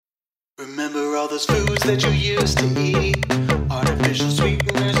Remember all those foods that you used to eat? Artificial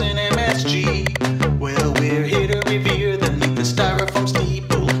sweeteners and MSG. Well, we're here to revere them beneath the styrofoam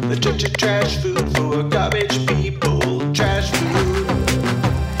steeple. The trash food for garbage people. Trash food.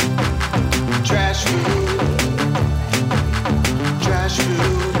 Trash food. Trash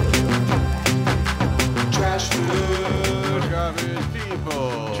food. Trash food. Garbage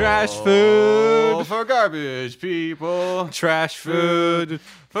people. Trash food. For garbage people. Trash food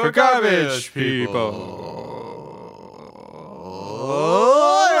for garbage people.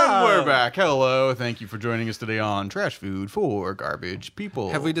 And we're back. Hello. Thank you for joining us today on Trash Food for Garbage People.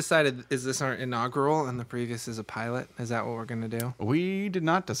 Have we decided, is this our inaugural and the previous is a pilot? Is that what we're going to do? We did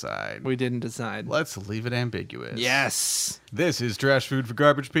not decide. We didn't decide. Let's leave it ambiguous. Yes. This is Trash Food for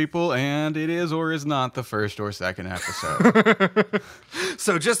Garbage People, and it is or is not the first or second episode.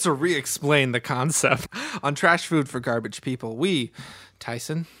 So just to re-explain the concept, on Trash Food for Garbage People, we,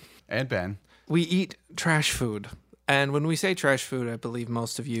 Tyson, And Ben. we eat trash food. And when we say trash food, I believe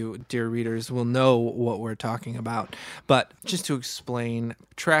most of you, dear readers, will know what we're talking about. But just to explain,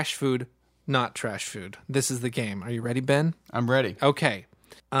 trash food, not trash food. This is the game. Are you ready, Ben? I'm ready. Okay.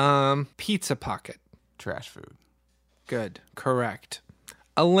 Pizza pocket. Trash food. Good. Correct.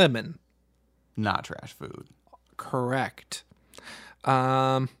 A lemon. Not trash food. Correct.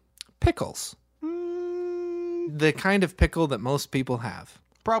 Pickles. The kind of pickle that most people have.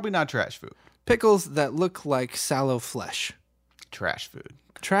 Probably not trash food. Pickles that look like sallow flesh. Trash food.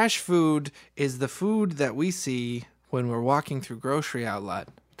 Trash food is the food that we see when we're walking through grocery outlet,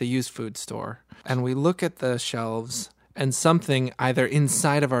 the used food store, and we look at the shelves and something either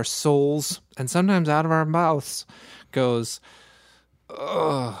inside of our souls and sometimes out of our mouths goes,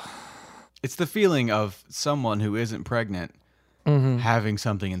 ugh. It's the feeling of someone who isn't pregnant having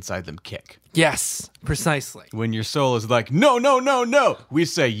something inside them kick. Yes, precisely. When your soul is like, no, no, no, no, we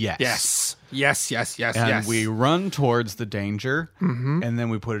say yes. Yes. Yes, yes, yes, And yes. we run towards the danger, and then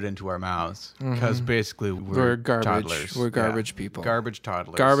we put it into our mouths. Because basically we're garbage. toddlers. We're garbage people. Garbage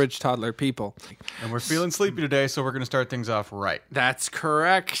toddlers. Garbage toddler people. And we're feeling sleepy today, so we're going to start things off right. That's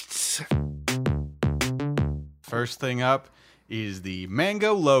correct. First thing up is the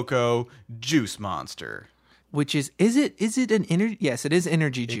Mango Loco Juice Monster. Which is it an energy? Yes, it is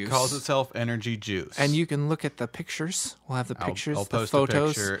energy juice. It calls itself Energy Juice. And you can look at the pictures. We'll have the pictures, I'll the post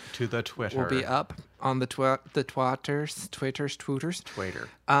photos. a picture to the Twitter. Will be up on the twitters. Twitter.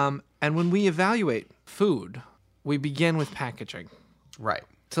 And when we evaluate food, we begin with packaging. Right.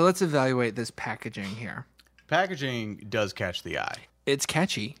 So let's evaluate this packaging here. Packaging does catch the eye. It's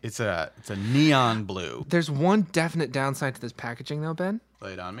catchy. It's a neon blue. There's one definite downside to this packaging, though, Ben.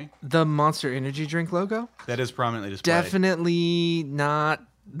 Lay it on me. The Monster Energy drink logo. That is prominently displayed. Definitely not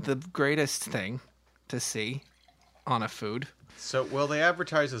the greatest thing to see on a food. So, well, they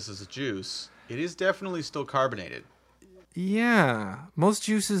advertise this as a juice. It is definitely still carbonated. Yeah, most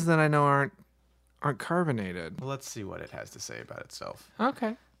juices that I know aren't carbonated. Well, let's see what it has to say about itself.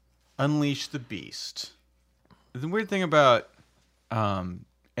 Okay. Unleash the Beast. The weird thing about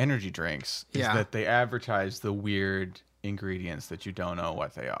energy drinks is that they advertise the weird ingredients that you don't know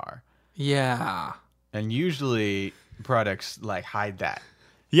what they are. Yeah. And usually products like hide that.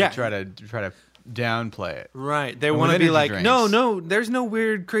 Yeah. They try to downplay it. Right. They And want to with be energy like, drinks- no, there's no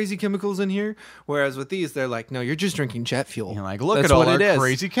weird, crazy chemicals in here. Whereas with these, they're like, no, you're just drinking jet fuel. You're like, look That's at all what our it is.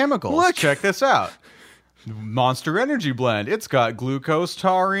 crazy chemicals. Look. Check this out. Monster Energy Blend. It's got glucose,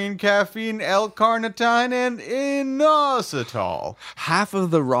 taurine, caffeine, L-carnitine, and inositol. Half of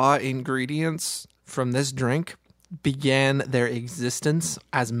the raw ingredients from this drink began their existence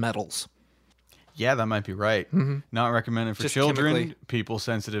as metals. Yeah, that might be right. Not recommended for Just children, chemically. people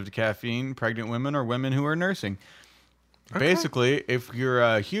sensitive to caffeine, pregnant women, or women who are nursing. Basically, if you're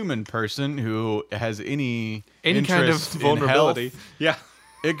a human person who has any Kind of interest vulnerability. in health, Yeah.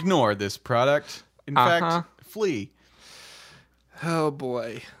 ignore this product. In fact, flee. Oh,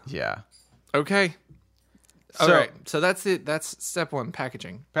 boy. Yeah. Okay. All So- right. So that's it. That's step one,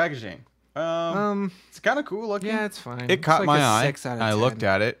 packaging. Packaging. It's kind of cool looking. Yeah, it's fine. It It's caught like my a eye. 6 out of I 10. looked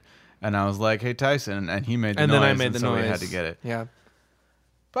at it, and I was like, "Hey, Tyson," and he made the And noise. then I made the so noise. we had to get it. Yeah.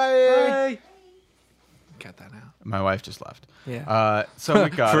 Bye. Cut that out. My wife just left. Yeah. So we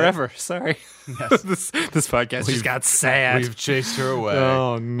got Forever. Sorry. Yes. this podcast just got sad. We've chased her away.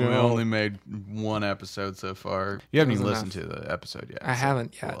 Oh, no. We only made one episode so far. You haven't even Wasn't listened to the episode yet. I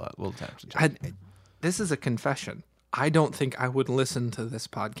haven't yet. We'll attempt to. This is a confession. I don't think I would listen to this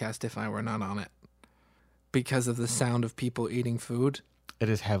podcast if I were not on it because of the sound of people eating food. It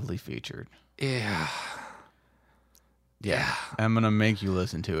is heavily featured. Yeah. Yeah. I'm going to make you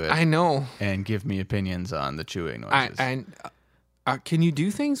listen to it I know. and give me opinions on the chewing noises. Can you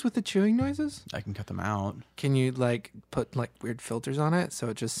do things with the chewing noises? I can cut them out. Can you like put like weird filters on it so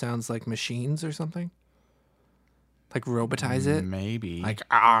it just sounds like machines or something? Like robotize it? Maybe. Like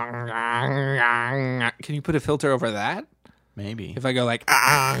can you put a filter over that? Maybe. If I go like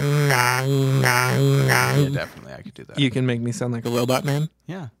Yeah, definitely I could do that. you can make me sound like a robot man?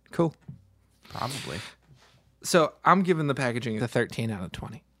 Yeah, Cool. probably. So I'm giving the packaging a 13 out of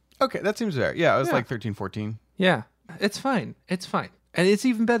 20. Okay, that seems fair. Yeah, it was Yeah. like 13, 14. Yeah, it's fine. It's fine. And it's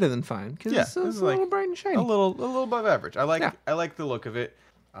even better than fine because Yeah, it's this a is little like bright and shiny. A little above average. I like Yeah. the look of it.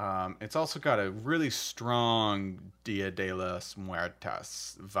 It's also got a really strong Dia de los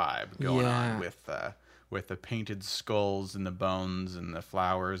Muertos vibe going Yeah. on with the painted skulls and the bones and the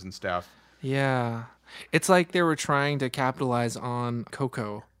flowers and stuff. Yeah. It's like they were trying to capitalize on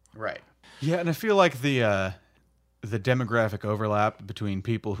Coco. Right. Yeah, and I feel like the demographic overlap between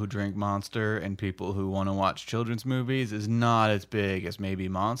people who drink Monster and people who want to watch children's movies is not as big as maybe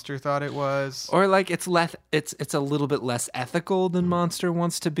Monster thought it was. Or like it's a little bit less ethical than Monster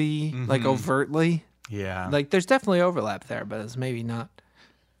wants to be, like overtly. Yeah. Like there's definitely overlap there, but it's maybe not.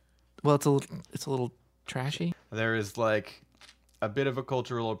 Well, it's a little trashy. There is like a bit of a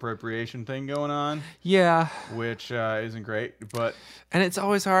cultural appropriation thing going on, Yeah, which isn't great, but and it's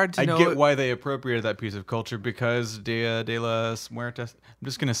always hard to I know. get why they appropriated that piece of culture because Dia de los Muertos. I'm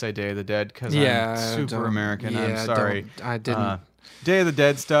just gonna say Day of the Dead because Yeah, I'm super don't- American. yeah, I'm sorry. I didn't. Day of the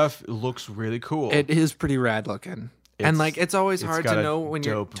Dead stuff looks really cool. It is pretty rad looking. And like it's always it's hard got to a know when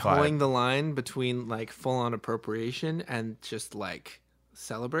you're dope towing vibe. the line between like full on appropriation and just like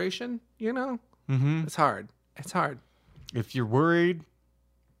celebration, you know? Mhm. It's hard. It's hard. If you're worried,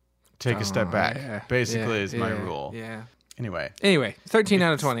 take a step back. Yeah, Basically, yeah, is my yeah, rule. Yeah. Anyway, Anyway, 13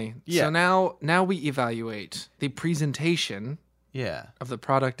 out of 20. yeah. So now we evaluate the presentation yeah. of the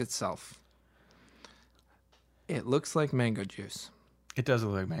product itself. It looks like mango juice. It does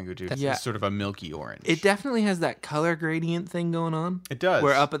look like mango juice. Yeah. It's sort of a milky orange. It definitely has that color gradient thing going on. It does.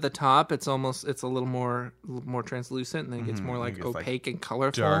 Where up at the top, it's a little more translucent, and then it gets more like It gets, like, opaque and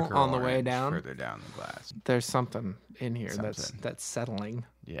colorful darker on the way orange down. further down the glass. There's something in here Something. that's settling,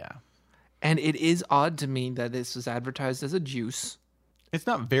 Yeah. and it is odd to me that this was advertised as a juice. It's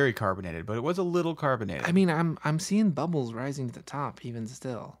not very carbonated, but it was a little carbonated. I mean, I'm seeing bubbles rising to the top even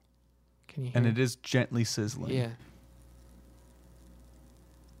still. Can you hear? and it is gently sizzling. Yeah.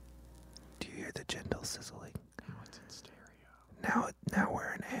 Do you hear the gentle sizzling? Oh, it's in stereo. Now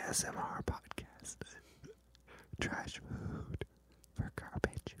we're an ASMR podcast. Trash food for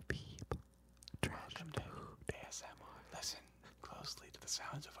garbage people. Welcome to ASMR. Listen closely to the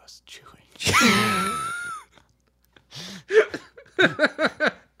sounds of us chewing.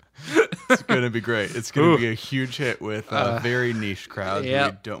 It's gonna be great. It's gonna be a huge hit with a very niche crowd yep.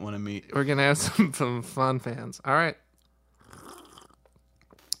 who we don't want to meet. We're gonna have some fun fans. All right.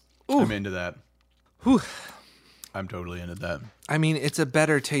 I'm into that. Whew. I'm totally into that. I mean, it's a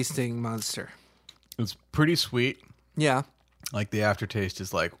better tasting Monster. It's pretty sweet. Yeah. Like the aftertaste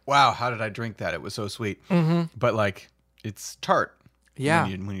is like, wow, how did I drink that? It was so sweet. Mm-hmm. But like, it's tart. Yeah.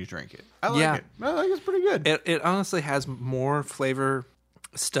 When you drink it, I like Yeah. it. I think it's pretty good. It honestly has more flavor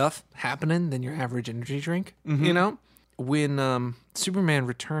stuff happening than your average energy drink. You know, when Superman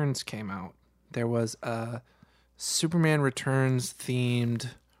Returns came out, there was a Superman Returns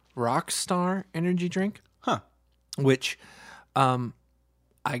themed Rockstar energy drink, Huh. which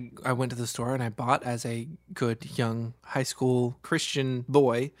I went to the store and I bought as a good young high school Christian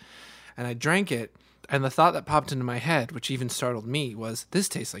boy, and I drank it. And the thought that popped into my head, which even startled me, was this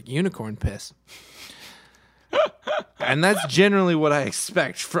tastes like unicorn piss. And that's generally what I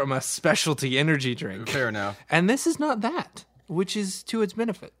expect from a specialty energy drink. Fair enough. And this is not that, which is to its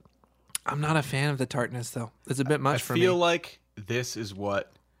benefit. I'm not a fan of the tartness, though. It's a bit much I for feel me. like this is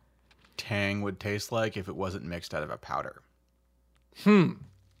what Tang would taste like if it wasn't mixed out of a powder.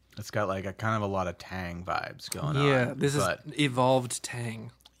 It's got like a kind of a lot of Tang vibes going on. Yeah, this is but evolved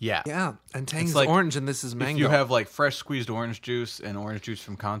Tang. yeah. Yeah, and Tang's like orange and this is mango. If you have like fresh squeezed orange juice and orange juice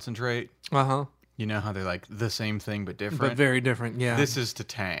from concentrate, Uh-huh. you know how they're like the same thing but different? But very different, yeah. This is to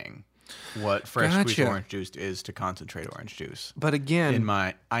Tang what fresh squeezed Gotcha. orange juice is to concentrate orange juice. But again, In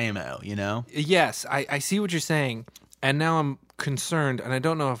my IMO, you know? yes, I see what you're saying. And now I'm concerned, and I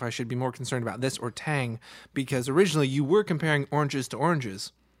don't know if I should be more concerned about this or Tang, because originally you were comparing oranges to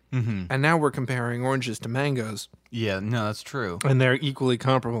oranges. Mm-hmm. And now we're comparing oranges to mangoes, Yeah, no, that's true. and they're equally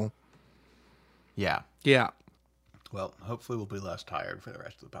comparable. Yeah. Yeah. Well, hopefully we'll be less tired for the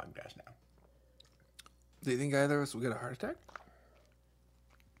rest of the podcast now. Do you think either of us will get a heart attack?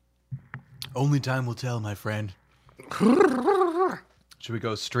 Only time will tell, my friend. Should we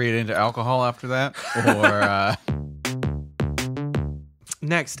go straight into alcohol after that? Or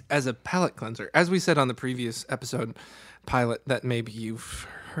Next, as a palate cleanser, as we said on the previous episode pilot that maybe you've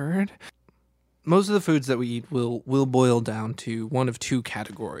heard, most of the foods that we eat will boil down to one of two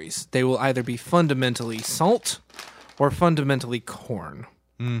categories. They will either be fundamentally salt or fundamentally corn.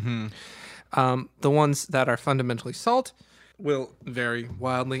 Mm-hmm. The ones that are fundamentally salt will vary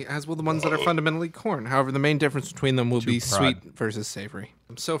wildly, as will the ones that are fundamentally corn. However, the main difference between them will be sweet versus savory.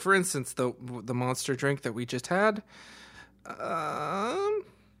 So, for instance, the Monster drink that we just had,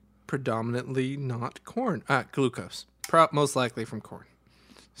 predominantly not corn. Glucose. Most likely from corn.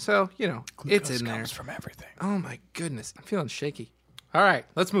 So, it's in there. Comes from everything. Oh my goodness. I'm feeling shaky. All right,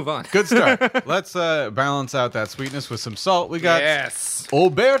 let's move on. Good start. Let's balance out that sweetness with some salt. We got Yes.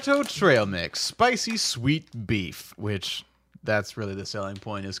 Alberto Trail Mix, spicy sweet beef, which that's really the selling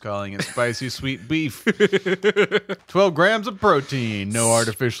point, is calling it spicy sweet beef. 12 grams of protein, no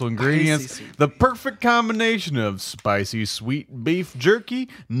artificial ingredients. sweet The perfect combination of spicy sweet beef jerky,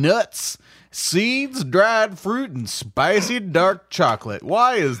 nuts, seeds, dried fruit, and spicy dark chocolate.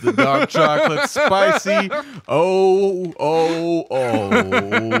 Why is the dark chocolate spicy? Oh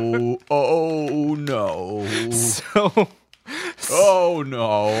no. Oh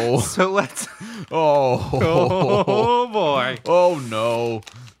no. So let's... Oh. Oh, boy. Oh no.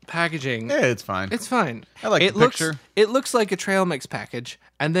 Packaging. Yeah, it's fine. It's fine. I like the picture. It looks like a trail mix package,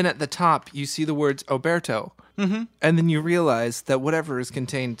 and then at the top you see the words Alberto, and then you realize that whatever is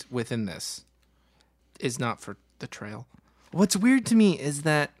contained within this is not for the trail. What's weird to me is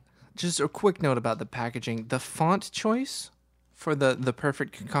that, just a quick note about the packaging, the font choice for the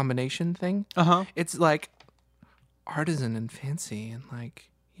perfect combination thing, it's like artisan and fancy and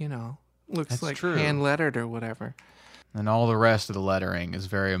looks That's like true. hand lettered or whatever. And all the rest of the lettering is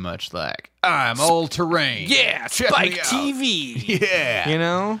very much like, I'm all terrain. Yeah, Check Spike me out. TV.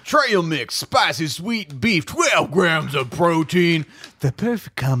 Yeah. Trail mix, spicy sweet beef, 12 grams of protein. The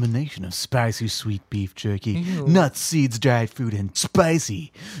perfect combination of spicy sweet beef jerky, nuts, seeds, dried fruit, and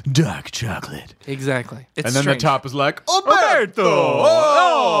spicy dark chocolate. Exactly. It's And then strange. the top is like, Alberto!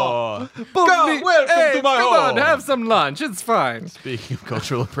 Oh! Welcome to my come home. on, have some lunch. It's fine. Speaking of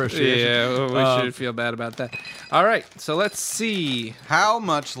cultural appreciation. Yeah, we should feel bad about that. All right, so let's see. How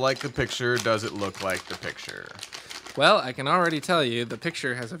much like the picture does it look like the picture? Well, I can already tell you the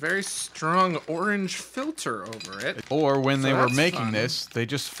picture has a very strong orange filter over it. Or when they were that's making fun. this, they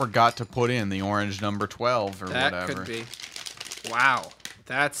just forgot to put in the orange number 12 or That whatever. could be. Wow,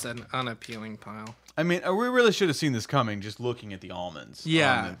 that's an unappealing pile. I mean, we really should have seen this coming just looking at the almonds.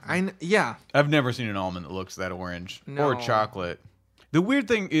 Yeah, I've never seen an almond that looks that orange or No. chocolate. The weird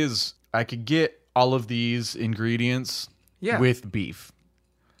thing is I could get all of these ingredients with beef.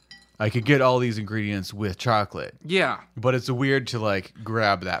 I could get all these ingredients with chocolate. Yeah. But it's weird to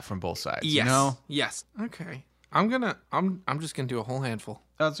grab that from both sides, Yes. you know? Yes. Okay. I'm just gonna do a whole handful.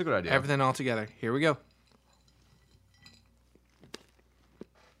 That's a good idea. Everything all together. Here we go.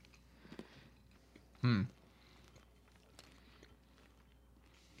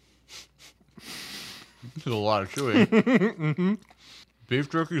 This is a lot of chewing. Beef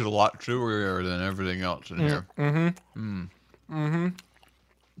jerky is a lot chewier than everything else in here.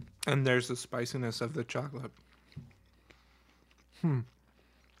 And there's the spiciness of the chocolate.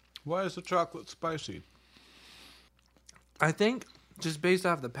 Why is the chocolate spicy? I think just based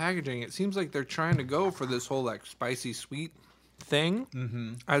off the packaging, it seems like they're trying to go for this whole spicy sweet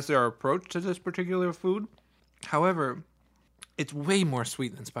thing as their approach to this particular food. However, it's way more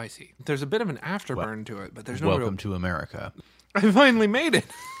sweet than spicy. There's a bit of an afterburn to it, but there's no Welcome to America. I finally made it.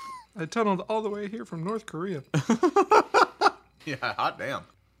 I tunneled all the way here from North Korea. Yeah, hot damn.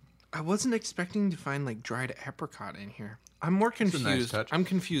 I wasn't expecting to find dried apricot in here. I'm more confused. nice touch. I'm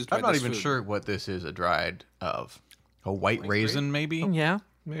confused by I'm not this even food. sure what this is a dried of. A white raisin, maybe? Yeah,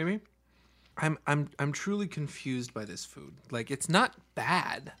 maybe. I'm truly confused by this food. It's not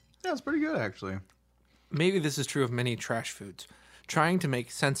bad. Yeah, it's pretty good, actually. Maybe this is true of many trash foods. Trying to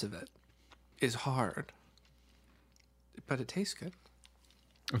make sense of it is hard. But it tastes good.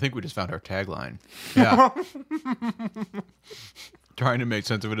 I think we just found our tagline. Yeah. Trying to make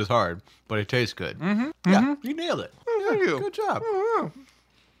sense of it is hard, but it tastes good. Yeah, you nailed it. Thank you. Good job.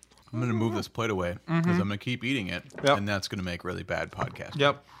 I'm going to move this plate away because I'm going to keep eating it, Yep. and that's going to make really bad podcast.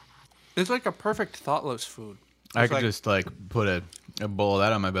 Yep. It's like a perfect thoughtless food. I It's could just put a bowl of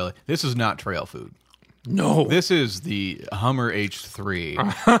that on my belly. This is not trail food. No. This is the Hummer H3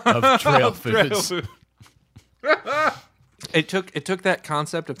 of trail foods. It took that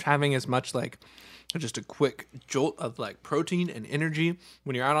concept of having as much just a quick jolt of protein and energy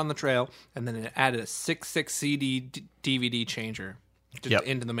when you're out on the trail, and then it added a 6.6 CD DVD changer just Yep.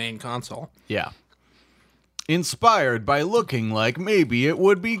 into the main console. Yeah. inspired by looking like maybe it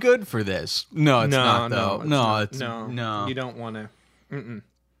would be good for this. No, it's not though. No. You don't want to.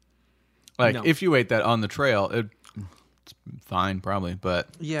 Like No. if you ate that on the trail, it's fine probably, but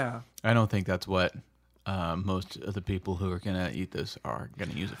Yeah. I don't think that's what most of the people who are gonna eat this are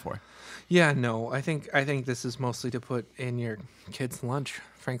gonna use it for. Yeah, no. I think this is mostly to put in your kid's lunch,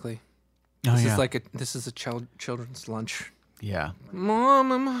 frankly. Oh This yeah, is a children's lunch. yeah.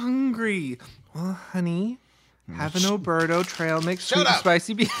 Mom, I'm hungry. Well, honey, have an Oberto trail mix sweet and up.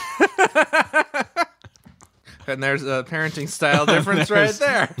 spicy beef. And there's a parenting style difference right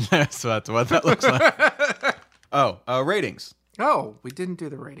there. So that's what that looks like. Oh, ratings. Oh, we didn't do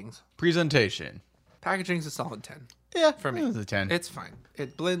the ratings. Presentation. Packaging's a solid 10. Yeah, For me. it's a 10. It's fine.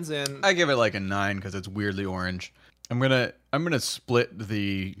 It blends in. I give it like a 9 because it's weirdly orange. I'm gonna split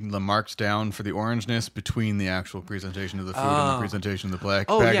the marks down for the orangeness between the actual presentation of the food and the presentation of the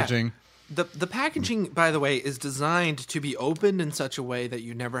packaging. Yeah. The packaging, by the way, is designed to be opened in such a way that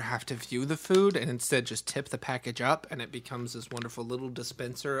you never have to view the food and instead just tip the package up and it becomes this wonderful little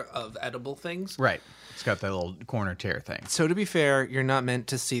dispenser of edible things. Right. It's got that little corner tear thing. So to be fair, you're not meant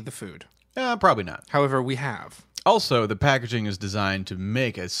to see the food. Probably not. However, we have. Also, the packaging is designed to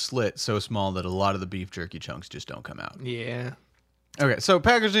make a slit so small that a lot of the beef jerky chunks just don't come out. Yeah. Okay, so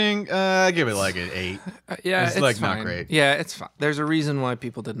packaging, I give it like an 8. Yeah, It's, it's like, fine. not great. Yeah, it's fine. There's a reason why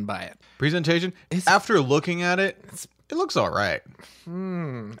people didn't buy it. Presentation, after looking at it, it looks all right.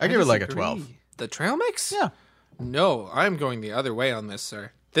 I give it like a 12. The trail mix? Yeah. No, I'm going the other way on this,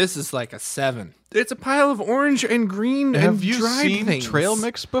 sir. This is like a 7. It's a pile of orange and green and Have you dried seen things. trail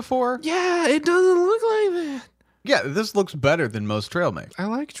mix before? Yeah, it doesn't look like that. Yeah, this looks better than most trail mix. I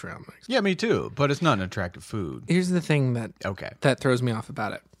like trail mix. Yeah, me too, but it's not an attractive food. Here's the thing Okay. that throws me off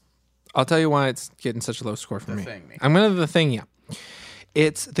about it. I'll tell you why it's getting such a low score for me. thing me. I'm gonna the thing, yeah.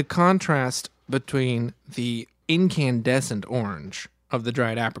 It's the contrast between the incandescent orange of the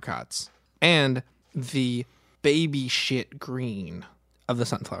dried apricots and the baby shit green of the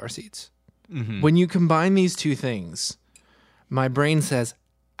sunflower seeds. Mm-hmm. When you combine these two things, my brain says,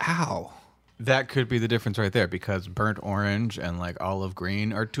 ow. That could be the difference right there because burnt orange and like olive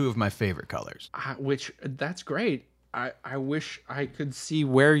green are two of my favorite colors. Which, that's great. I wish I could see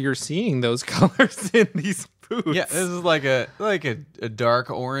where you're seeing those colors in these foods. Yeah, this is like a dark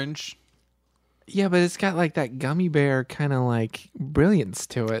orange. Yeah, but it's got like that gummy bear kind of like brilliance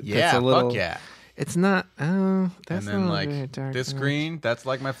to it. Yeah, that's a little, fuck yeah. It's not. Oh, that's And then not very like dark this orange. green, that's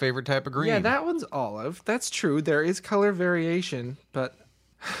like my favorite type of green. Yeah, that one's olive. That's true. There is color variation, but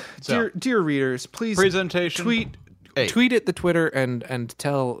So, dear readers, please presentation tweet at the Twitter and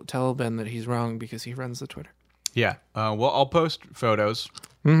tell Ben that he's wrong because he runs the Twitter. Yeah. Well, I'll post photos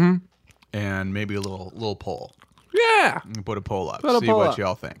and maybe a little poll. Yeah, Put a poll up. Put a See poll what up.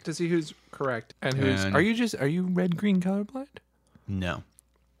 y'all think. to see who's correct and who's. And- Are you red green colorblind? No.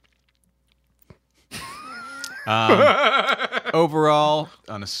 Overall,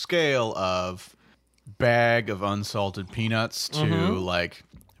 on a scale of bag of unsalted peanuts to like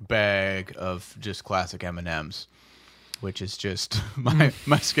bag of just classic M&Ms, which is just my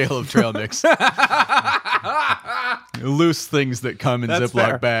scale of trail mix. Loose things that come in That's Ziploc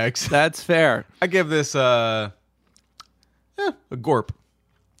fair. bags. That's fair. I give this a gorp.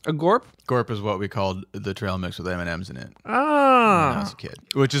 A gorp. Gorp is what we called the trail mix with M&Ms in it when I Ah, was a kid,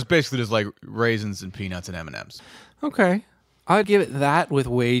 which is basically just like raisins and peanuts and M&Ms. okay. I'd give it that with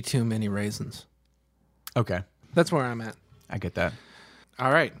way too many raisins. Okay, That's where I'm at. I get that.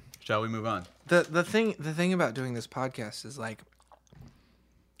 All right. Shall we move on? The thing about doing this podcast is like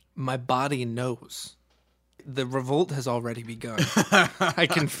my body knows. The revolt has already begun. I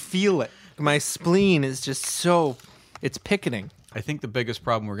can feel it. My spleen is just so it's picketing. I think the biggest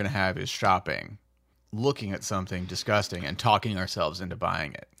problem we're going to have is shopping, looking at something disgusting and talking ourselves into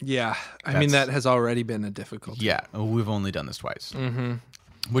buying it. Yeah. I mean That's- that has already been a difficulty. Yeah, we've only done this twice. Mm-hmm.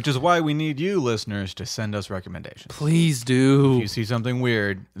 Which is why we need you listeners to send us recommendations. Please If do. you see something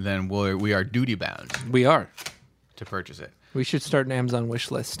weird, then we are duty bound We are. to purchase it. We should start an Amazon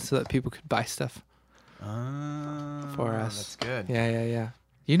wish list so that people could buy stuff for us. That's good. Yeah.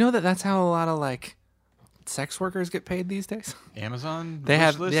 You know that's how a lot of like sex workers get paid these days? Amazon They wish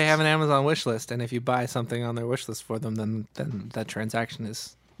have lists? an Amazon wish list, and if you buy something on their wish list for them, then that transaction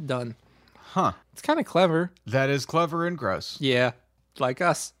is done. Huh. It's kind of clever. That is clever and gross. Yeah, like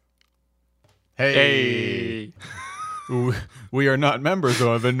us. Hey. We are not members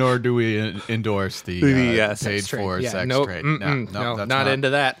of it, nor do we endorse the paid sex trade. for Yeah, sex nope, trade. no, that's not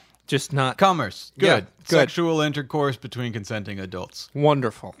into that. Just not commerce. Good. Yeah, good. Sexual intercourse between consenting adults.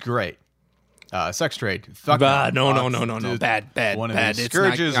 wonderful. Great. Sex trade. Fuck No. It's Bad. one of bad. the It's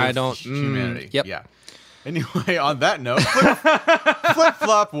scourges not, I of don't. humanity. Yep. Yeah. Anyway, on that note,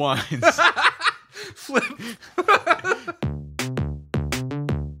 flip-flop wines.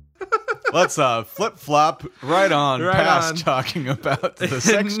 Let's flip-flop right on past talking about the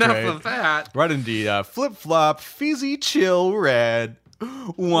sex Enough trade. of that. Right indeed. Flip-flop Fizzy Chill Red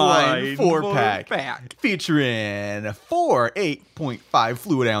Wine 4-pack. Featuring 4 8.5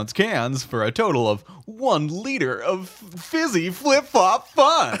 fluid ounce cans for a total of 1 liter of fizzy flip-flop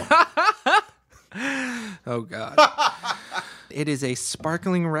fun. Oh, God. It is a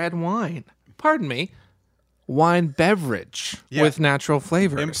sparkling red wine. Pardon me. Wine beverage with natural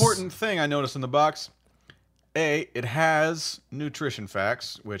flavors. Important thing I noticed in the box. A, it has nutrition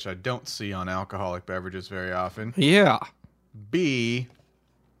facts, which I don't see on alcoholic beverages very often. Yeah. B,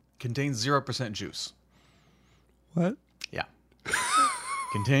 contains 0% juice. What? Yeah.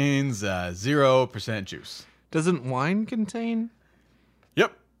 Contains 0% juice. Doesn't wine contain?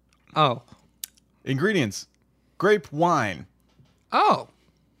 Yep. Oh. Ingredients. Grape wine. Oh.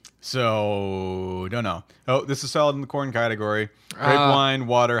 So, don't know. Oh, this is solid in the corn category. Grape wine,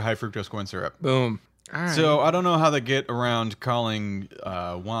 water, high fructose corn syrup. Boom. All right. So, I don't know how they get around calling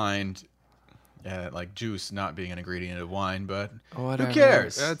wine like juice not being an ingredient of wine, but Whatever. who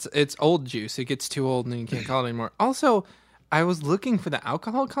cares? It's old juice. It gets too old and you can't call it anymore. Also, I was looking for the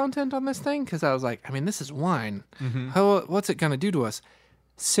alcohol content on this thing because I was like, I mean, this is wine. What's it going to do to us?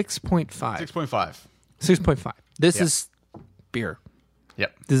 6.5. 6.5. 6.5. This is beer.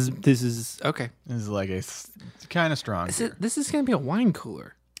 Yep. This is okay. This is like a kind of strong beer. This is going to be a wine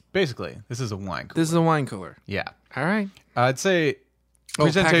cooler. Basically, this is a wine cooler. This is a wine cooler. Yeah. All right. I'd say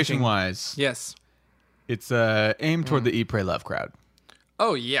presentation-wise, Yes. it's aimed toward the Eat, Pray, Love crowd.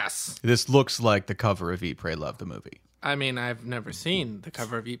 Oh, yes. This looks like the cover of Eat, Pray, Love, the movie. I mean, I've never seen the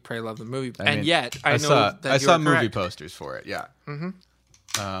cover of Eat, Pray, Love, the movie. I mean, yet, I know saw, that I saw movie correct. posters for it, yeah.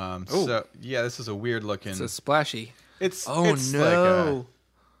 So, yeah, this is a weird looking... It's a splashy. It's Oh, it's no. Like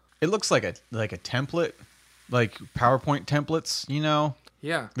it looks like a template, like PowerPoint templates, you know?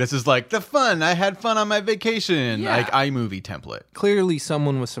 Yeah. This is like the fun. I had fun on my vacation, Yeah. like iMovie template. Clearly,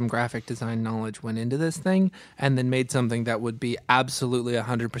 someone with some graphic design knowledge went into this thing and then made something that would be absolutely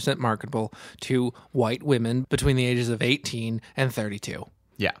 100% marketable to white women between the ages of 18 and 32.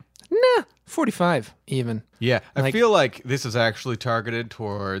 Yeah. Nah, 45 even. Yeah, I Like- feel like this is actually targeted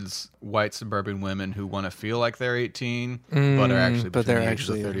towards white suburban women who want to feel like they're 18, but are actually but between they're the ages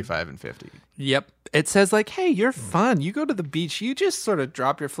of actually 35 and 50. Yep. It says like, hey, you're fun. You go to the beach, you just sort of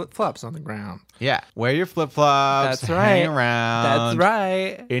drop your flip-flops on the ground. Yeah, wear your flip-flops, That's hang right. around. That's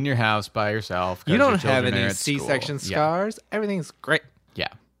right. In your house by yourself. 'cause You don't your have children are any at school. C-section Yeah. scars. Everything's great. Yeah.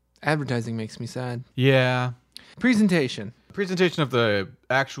 Advertising makes me sad. Yeah. Presentation. Presentation of the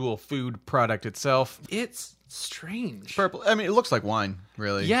actual food product itself. It's strange. Purple. I mean, it looks like wine,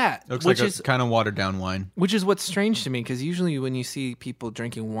 really. Yeah, It looks which like is- a kind of watered down wine. Which is what's strange to me because usually when you see people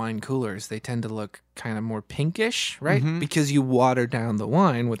drinking wine coolers, they tend to look kind of more pinkish, right? Because you water down the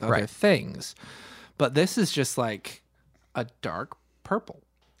wine with other Right. things. But this is just like a dark purple.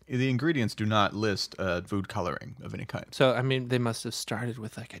 The ingredients do not list food coloring of any kind. So, I mean, they must have started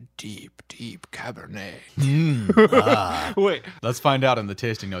with like a deep, deep Cabernet. Wait, Let's find out in the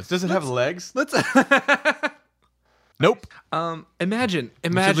tasting notes. Does it have legs? let's Nope. imagine We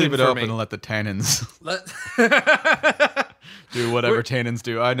should leave it for open me. and let the tannins Let- do whatever tannins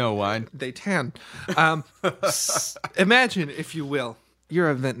do. I know wine. they tan. Imagine, if you will, you're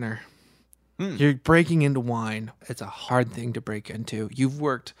a vintner. You're breaking into wine. It's a hard thing to break into. You've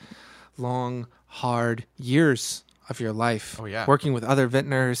worked long, hard years of your life. Oh, yeah. Working with other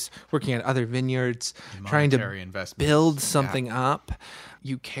vintners, working at other vineyards, trying to Monetary investments. build something up.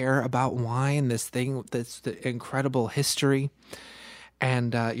 You care about wine, this thing, this the incredible history.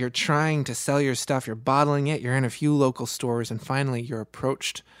 And you're trying to sell your stuff. You're bottling it. You're in a few local stores. And finally, you're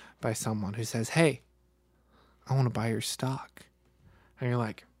approached by someone who says, hey, I want to buy your stock. And you're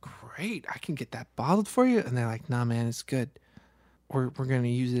like, great, I can get that bottled for you. And they're like, nah, man, it's good. We're going to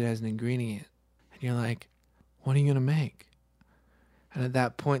use it as an ingredient. And you're like, what are you going to make? And at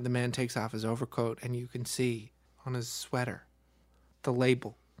that point, the man takes off his overcoat and you can see on his sweater the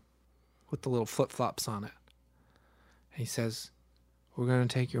label with the little flip-flops on it. And he says, we're going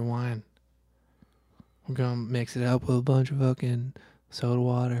to take your wine. We're going to mix it up with a bunch of fucking soda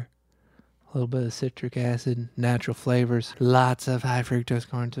water, a little bit of citric acid, natural flavors, lots of high fructose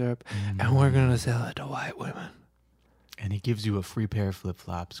corn syrup, and we're going to sell it to white women. And he gives you a free pair of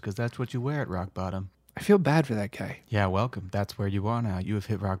flip-flops because that's what you wear at rock bottom. I feel bad for that guy. Yeah, welcome. That's where you are now. You have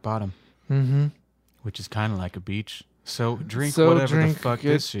hit rock bottom, Mm-hmm. which is kind of like a beach. So drink So whatever drink the fuck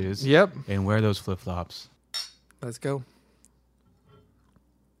good- this is Yep. and wear those flip-flops. Let's go.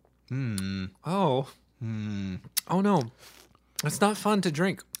 Hmm. Oh. Oh no, it's not fun to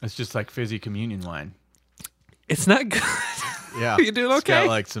drink. It's just like fizzy communion wine. It's not good. Yeah. You doing It's okay? got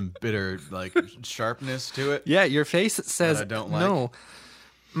like some bitter like sharpness to it. Yeah, your face says I don't like. no.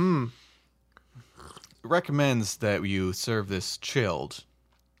 It recommends that you serve this chilled.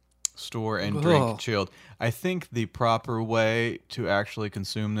 Store and drink Ugh. chilled. I think the proper way to actually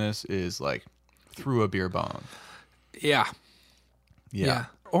consume this is like through a beer bong. Yeah. Yeah.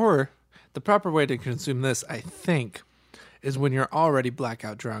 Or the proper way to consume this, I think, is when you're already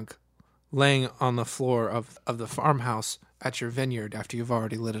blackout drunk, laying on the floor of the farmhouse at your vineyard after you've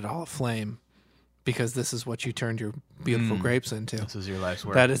already lit it all aflame, because this is what you turned your beautiful grapes into. This is your life's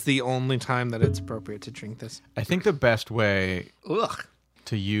work. That is the only time that it's appropriate to drink this. I think the best way Ugh.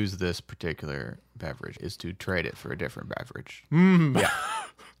 to use this particular beverage is to trade it for a different beverage.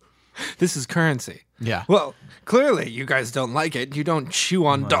 This is currency. Yeah. Well, clearly you guys don't like it. You don't chew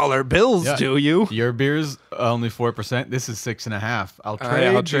on dollar bills, Yeah. do you? Your beer's only 4%. This is 6.5%. I'll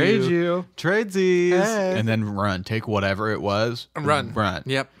trade you. Trade these. Hey. And then run. Take whatever it was. Run. Run.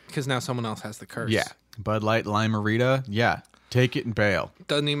 Yep, because now someone else has the curse. Yeah. Bud Light Lime-A-Rita. Yeah. Take it and bail.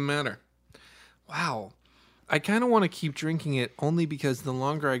 Doesn't even matter. Wow. I kind of want to keep drinking it only because the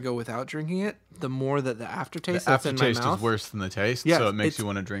longer I go without drinking it, the more that the aftertaste The that's in my aftertaste mouth. is worse than the taste, Yeah, so it makes it's- you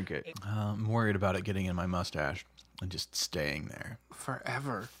want to drink it. I'm worried about it getting in my mustache and just staying there.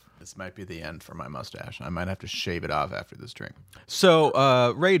 Forever. This might be the end for my mustache. I might have to shave it off after this drink.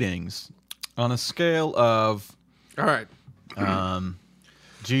 So, ratings. On a scale of All right.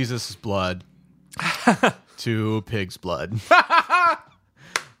 Jesus' blood to pig's blood.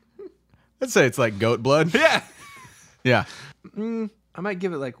 I'd say it's like goat blood. Yeah. Yeah. I might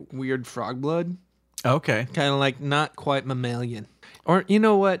give it like weird frog blood. Okay. Kind of like not quite mammalian. Or, you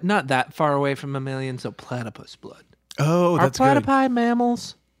know what? Not that far away from mammalian, so platypus blood. Oh, Are that's good. platypi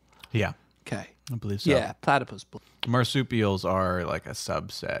mammals? Yeah, Okay. I believe so. Yeah, platypus blood. Marsupials are like a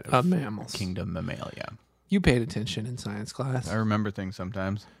subset Of mammals. Kingdom Mammalia. You paid attention in science class. I remember things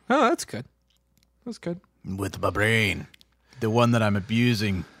sometimes. Oh, that's good. That's good. With my brain. The one that I'm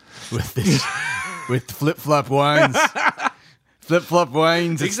abusing with this with flip-flop wines. Flip-flop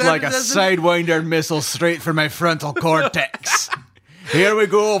wines, it's Except like it a doesn't- sidewinder missile straight for my frontal cortex. Here we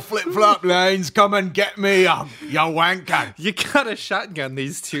go, flip-flop lines. Come and get me, you wanker. You gotta shotgun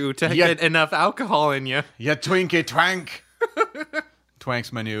these two to Yeah. get enough alcohol in you. You twinky twank.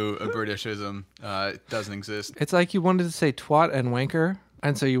 Twank's my new Britishism. It doesn't exist. It's like you wanted to say twat and wanker,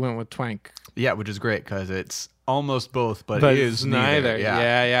 and so you went with twank. Yeah, which is great because it's almost both, but, But it is it's neither.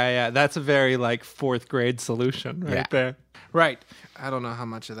 Yeah. Yeah. That's a very like fourth grade solution right Yeah. there. Right. I don't know how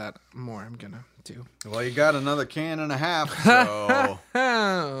much of that more I'm gonna do. Well, you got another can and a half, so...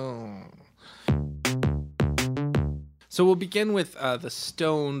 Oh. So we'll begin with the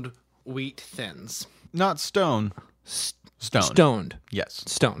stoned wheat thins. Not stone. Stone. Stoned. Yes.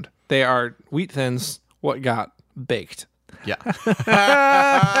 Stoned. They are wheat thins. What got baked? Yeah.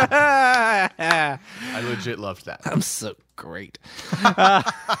 I legit loved that. I'm so great.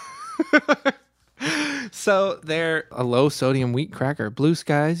 So they're a low sodium wheat cracker, blue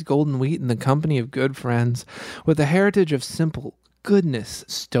skies, golden wheat, in the company of good friends, with a heritage of simple goodness.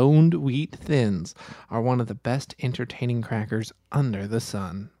 Stoned wheat thins are one of the best entertaining crackers under the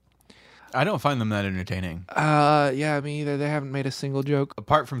sun. I don't find them that entertaining. Yeah, me either. They haven't made a single joke.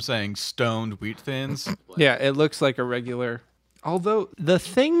 Apart from saying stoned wheat thins. Yeah, it looks like a regular. Although the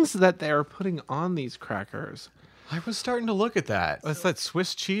things that they are putting on these crackers. I was starting to look at that. What's that,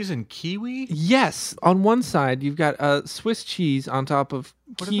 Swiss cheese and kiwi? Yes, on one side you've got Swiss cheese on top of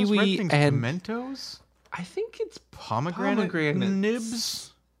What are those red kiwi things? and Pimentos? I think it's Pomegranate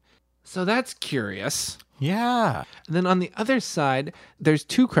nibs? so that's curious. Yeah. And then on the other side, there's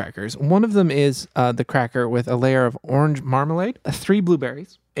two crackers. One of them is the cracker with a layer of orange marmalade, 3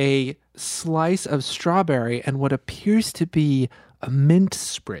 blueberries, a slice of strawberry, and what appears to be a mint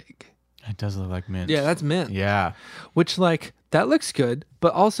sprig. It does look like mint. Yeah, that's mint. Yeah. Which, like, that looks good,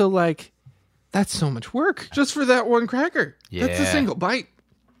 but also, like, that's so much work just for that one cracker. That's a Yeah. single bite.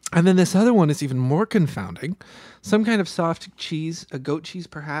 And then this other one is even more confounding. Some kind of soft cheese, a goat cheese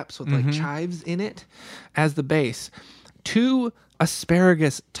perhaps, with like chives in it as the base. 2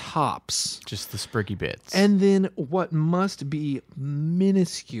 asparagus tops. Just the spriggy bits. And then what must be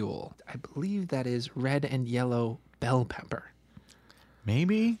minuscule, I believe that is red and yellow bell pepper.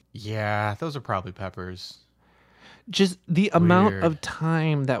 Maybe? Yeah, those are probably peppers. Just the amount Weird. of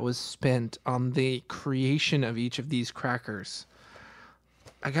time that was spent on the creation of each of these crackers.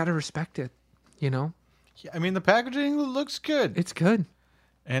 I gotta respect it, you know? Yeah, I mean, the packaging looks good. It's good.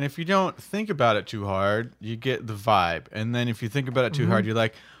 And if you don't think about it too hard, you get the vibe. And then if you think about it too hard, you're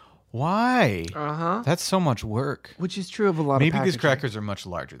like, Why? Uh-huh. That's so much work. Which is true of a lot Maybe of packaging. these crackers are much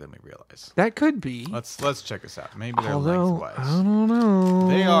larger than we realize. That could be. Let's check this out. Maybe they're Although, lengthwise. I don't know.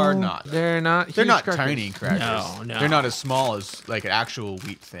 They are not. They're not They're huge not crackers. tiny crackers. No. They're not as small as like actual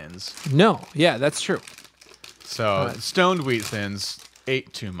wheat thins. No. Yeah, that's true. So stoned wheat thins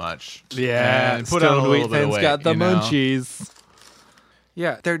ate too much. Yeah, and put on a little bit of weight. got the you know? munchies.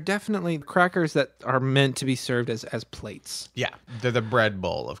 Yeah, they're definitely crackers that are meant to be served as plates. Yeah, they're the bread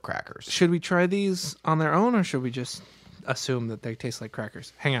bowl of crackers. Should we try these on their own, or should we just assume that they taste like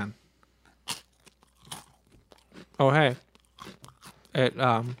crackers? Hang on. Oh, hey. It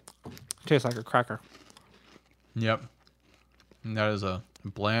tastes like a cracker. Yep. And that is a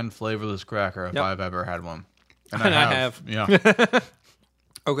bland, flavorless cracker if Yep. I've ever had one. And I have. Yeah.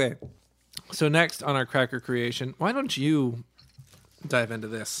 Okay. So next on our cracker creation, why don't you dive into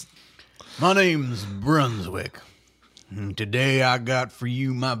this? My name's Brunswick. And today I got for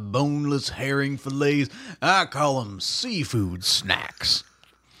you my boneless herring fillets. I call them seafood snacks.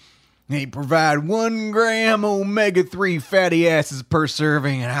 They provide 1 gram omega-3 fatty acids per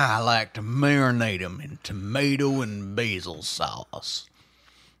serving, and I like to marinate them in tomato and basil sauce.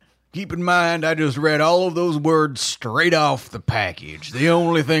 Keep in mind, I just read all of those words straight off the package. The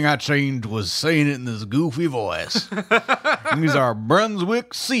only thing I changed was saying it in this goofy voice. These are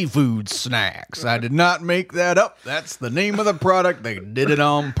Brunswick seafood snacks. I did not make that up. That's the name of the product. They did it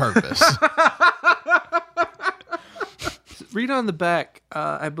on purpose. Read on the back.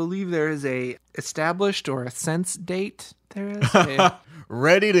 I believe there is a established or a sense date. There is a...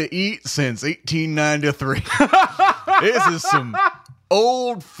 Ready to eat since 1893. This is some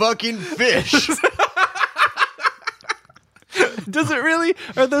old fucking fish. Does it really?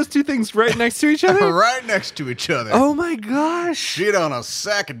 Are those two things right next to each other? Right next to each other. Oh my gosh. Shit on a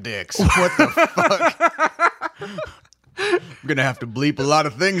sack of dicks. What the fuck? I'm gonna have to bleep a lot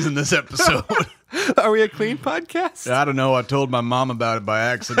of things in this episode. Are we a clean podcast? I don't know. I told my mom about it by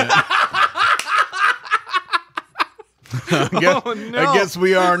accident. I guess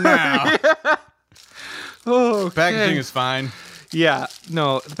we are now. Oh, okay. Packaging is fine. Yeah.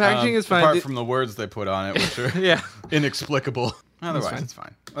 No, the packaging is fine. Apart from the words they put on it, which are Yeah. inexplicable. Otherwise, fine. it's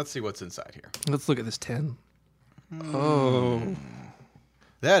fine. Let's see what's inside here. Let's look at this tin. Oh.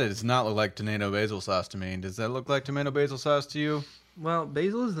 That does not look like tomato basil sauce to me. Does that look like tomato basil sauce to you? Well,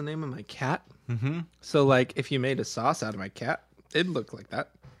 Basil is the name of my cat. Mm-hmm. So, like, if you made a sauce out of my cat, it'd look like that.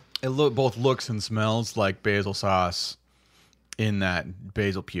 It both looks and smells like basil sauce in that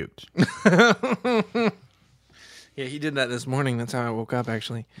basil puked. Yeah, he did that this morning. That's how I woke up,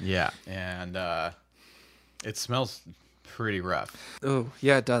 actually. Yeah, and it smells pretty rough. Oh,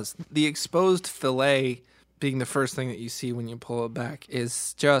 yeah, it does. The exposed fillet being the first thing that you see when you pull it back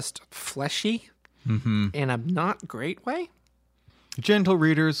is just fleshy in a not great way. Gentle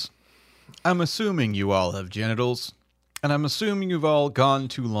readers, I'm assuming you all have genitals, and I'm assuming you've all gone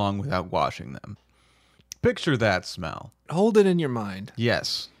too long without washing them. Picture that smell. Hold it in your mind.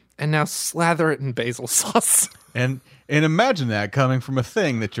 Yes. And now slather it in basil sauce. And imagine that coming from a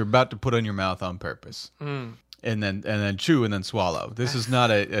thing that you're about to put in your mouth on purpose. And then chew and then swallow. This is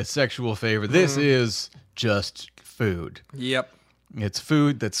not a sexual favor. This is just food. Yep. It's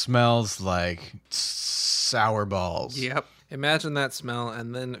food that smells like sour balls. Yep. Imagine that smell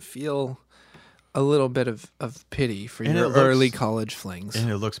and then feel a little bit of pity for And your it looks- early college flings. And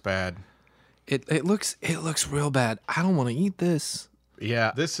it looks bad. It looks real bad. I don't want to eat this.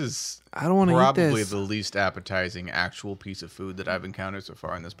 Yeah, this is I don't want to eat probably this. the least appetizing actual piece of food that I've encountered so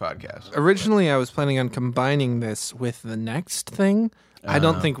far in this podcast. Originally, I was planning on combining this with the next thing. I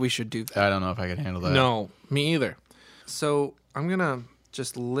don't think we should do that. I don't know if I can handle that. No, me either. So I'm gonna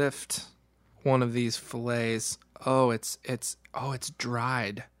just lift one of these fillets. Oh, it's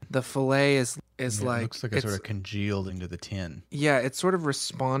dried. The fillet is It like looks like it's sort of congealed into the tin. yeah, it's sort of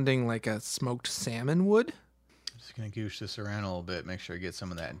responding like a smoked salmon would. Just gonna goosh this around a little bit, make sure I get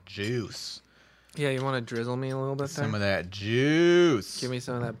some of that juice. Yeah, you want to drizzle me a little bit there? Some of that juice. Give me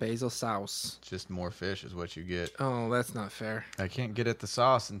some of that basil sauce. Just more fish is what you get. Oh, that's not fair. I can't get at the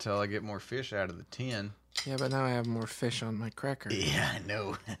sauce until I get more fish out of the tin. Yeah, but now I have more fish on my cracker. Yeah, I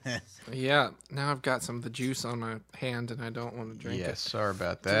know. Yeah, now I've got some of the juice on my hand and I don't want to drink Yes, it. sorry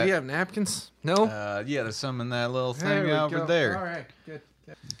about Do that. we have napkins? No? Yeah, there's some in that little There thing we over go. there. All right, good.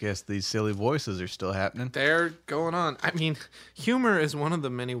 Guess these silly voices are still happening. They're going on. I mean, humor is one of the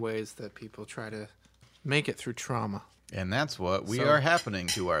many ways that people try to make it through trauma. And that's what we So- are happening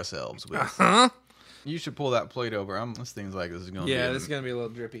to ourselves with. Huh? You should pull that plate over. This thing's like this is going to be Yeah, a, this is going to be a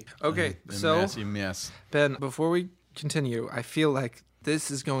little drippy. Okay, a so, messy mess. Ben, before we continue, I feel like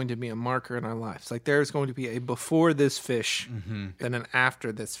this is going to be a marker in our lives. Like there's going to be a before this fish and an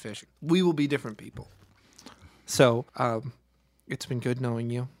after this fish. We will be different people. So it's been good knowing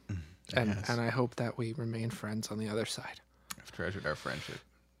you. And I hope that we remain friends on the other side. I've treasured our friendship.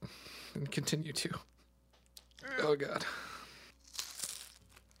 And continue to. Oh, God.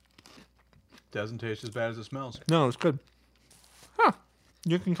 Doesn't taste as bad as it smells. No, it's good. Huh.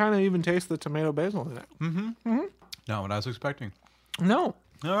 You can kind of even taste the tomato basil in it. Not what I was expecting. No.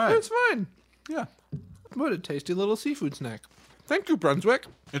 All right. It's fine. Yeah. What a tasty little seafood snack. Thank you, Brunswick.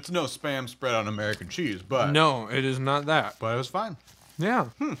 It's no Spam spread on American cheese, but No, it is not that. it was fine. Yeah.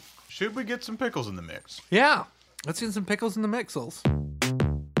 Should we get some pickles in the mix? Yeah. Let's get some pickles in the mixels.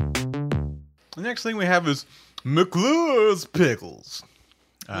 The next thing we have is McClure's pickles.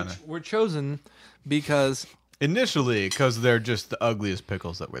 Which were chosen because... Initially, because they're just the ugliest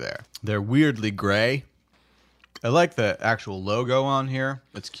pickles that were there. They're weirdly gray. I like the actual logo on here.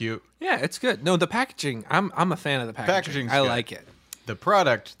 It's cute. Yeah, it's good. No, the packaging, I'm a fan of the packaging. Packaging's I good. like it. The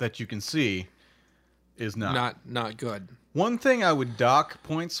product that you can see is not. Not good. One thing I would dock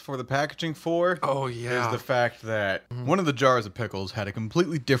points for the packaging for Oh, yeah. is the fact that one of the jars of pickles had a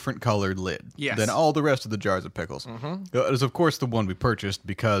completely different colored lid Yes. than all the rest of the jars of pickles. It is, of course, the one we purchased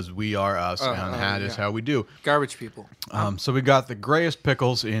because we are us and that is how we do. Garbage people. So we got the grayest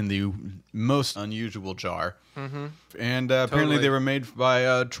pickles in the most unusual jar. And apparently Totally. they were made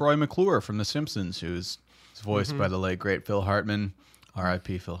by Troy McClure from The Simpsons, who's voiced by the late, great Phil Hartman.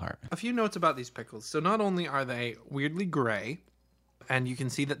 R.I.P. Phil Hartman. A few notes about these pickles. So not only are they weirdly gray, and you can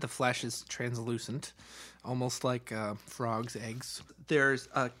see that the flesh is translucent, almost like frogs' eggs. There's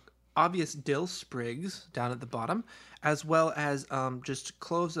obvious dill sprigs down at the bottom, as well as just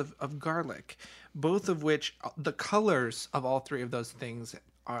cloves of garlic, both of which, the colors of all three of those things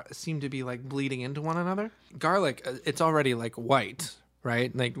seem to be like bleeding into one another. Garlic, it's already like white,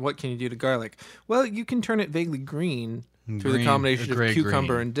 right? Like what can you do to garlic? Well, you can turn it vaguely green through the Green, combination of gray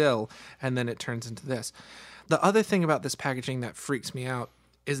cucumber green. and dill, and then it turns into this. The other thing about this packaging that freaks me out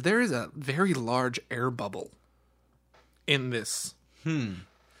is there is a very large air bubble in this.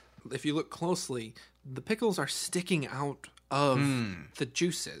 If you look closely, the pickles are sticking out of the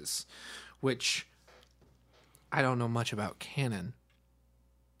juices, which I don't know much about canning.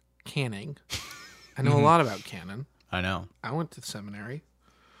 I know a lot about canning. I know. I went to seminary,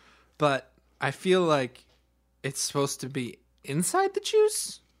 but I feel like it's supposed to be inside the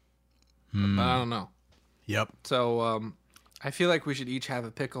juice, but I don't know. Yep. So I feel like we should each have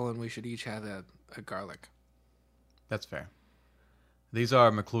a pickle and we should each have a garlic. That's fair. These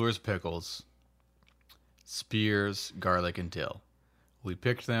are McClure's pickles, spears, garlic, and dill. We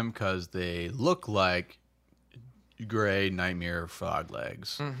picked them because they look like gray nightmare frog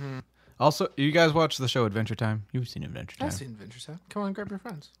legs. Also, you guys watch the show Adventure Time? You've seen Adventure Time. I've seen Adventure Time. Come on, grab your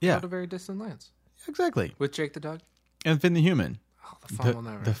friends. Yeah. Go to very distant lands Exactly. with Jake the dog. And Finn the Human. Oh, the fun will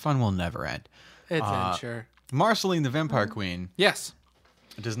never The end. fun will never end. Adventure. Marceline the Vampire Queen Yes.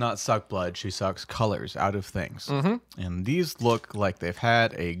 does not suck blood. She sucks colors out of things. And these look like they've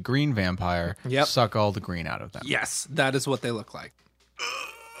had a green vampire Yep. suck all the green out of them. Yes, that is what they look like.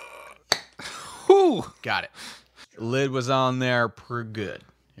 Whew. Got it. Lid was on there pretty good.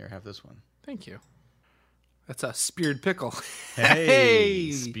 Here, have this one. Thank you. That's a speared pickle.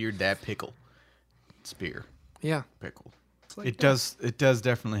 Hey, speared that pickle. Spear Yeah. pickle. like It does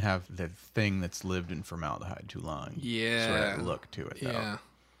definitely have that thing that's lived in formaldehyde too long. Yeah. Sort of look to it though. Yeah.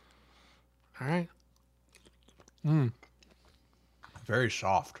 All right. Very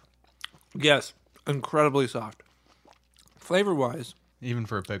soft. Yes. Incredibly soft. Flavor wise. Even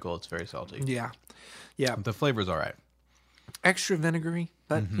for a pickle, it's very salty. Yeah. Yeah. The flavor's all right. Extra vinegary,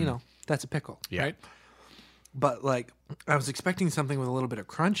 but you know, that's a pickle. Yeah. Right? But like I was expecting something with a little bit of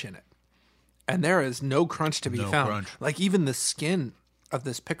crunch in it. And there is no crunch to be No found. crunch. Like even the skin of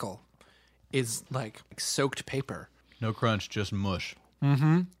this pickle is like soaked paper. No crunch, just mush.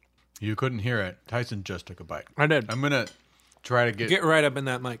 You couldn't hear it. Tyson just took a bite. I did. I'm going to try to Get right up in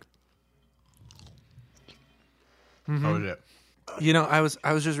that mic. How was it? You know, I was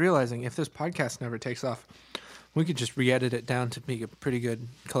just realizing if this podcast never takes off, we could just re-edit it down to make a pretty good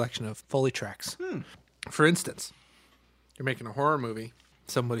collection of Foley tracks. For instance, you're making a horror movie.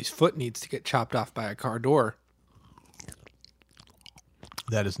 Somebody's foot needs to get chopped off by a car door.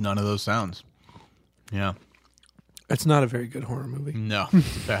 That is none of those sounds. Yeah. It's not a very good horror movie. No,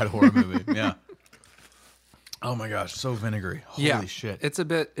 it's a bad horror movie. Yeah. Oh my gosh, so vinegary. Holy shit. It's a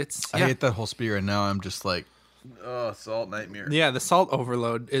bit. It's I yeah. ate that whole spear and now I'm just like, oh, salt nightmare. Yeah, the salt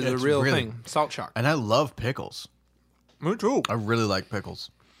overload is a It's real really- thing. Salt shock. And I love pickles. Me too. I really like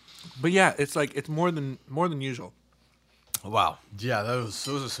pickles. But yeah, it's like it's more than usual. Wow. Yeah, those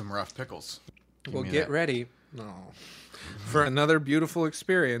are some rough pickles. Well, me get that. ready for another beautiful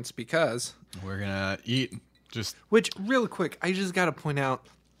experience because... We're gonna eat just Which, real quick, I just got to point out,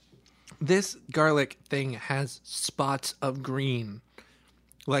 this garlic thing has spots of green.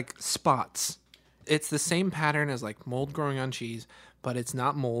 Like, spots. It's the same pattern as, like, mold growing on cheese, but it's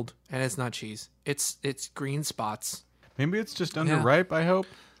not mold, and it's not cheese. It's green spots. maybe it's just underripe. I hope,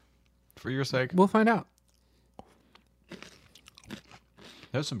 for your sake. We'll find out.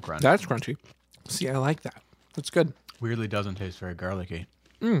 There's some crunch. That's crunchy. See, I like that. That's good. Weirdly doesn't taste very garlicky.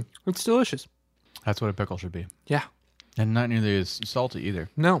 It's delicious. That's what a pickle should be, Yeah. and not nearly as salty either.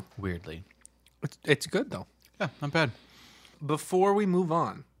 No, Weirdly. it's good, though. Yeah, not bad. Before we move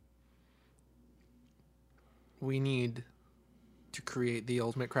on, we need to create the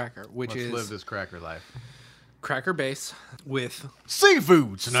ultimate cracker, which Let's is live this cracker life. cracker base with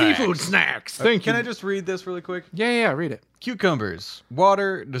Seafood snacks. seafood snacks. Thank you. Can I just read this really quick? Yeah, read it. Cucumbers,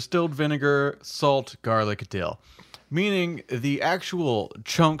 water, distilled vinegar, salt, garlic, dill. Meaning the actual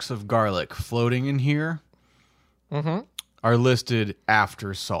chunks of garlic floating in here are listed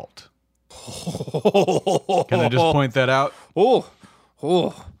after salt. Can I just point that out? Oh.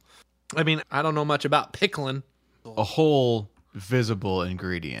 I mean, I don't know much about pickling. A whole visible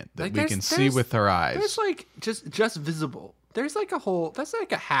ingredient that Like, we there's- can see there's- with our eyes. There's like just visible. There's like that's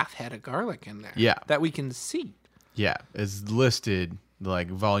like a half head of garlic in there. Yeah. That we can see. Yeah, it's listed like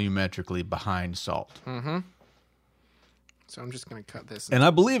volumetrically behind salt. So I'm just gonna cut this. And I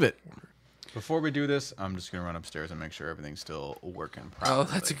believe it. Before we do this, I'm just going to run upstairs and make sure everything's still working properly. Oh,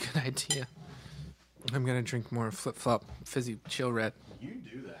 that's a good idea. I'm gonna drink more Flip Flop Fizzy Chill Red. You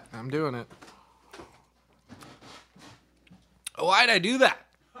do that. I'm doing it. Why'd I do that?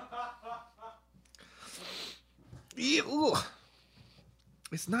 Ew.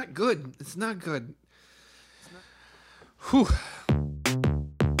 It's not good. It's not good. Whew. I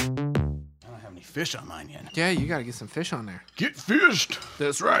don't have any fish on mine yet. Yeah, you gotta get some fish on there. Get fished.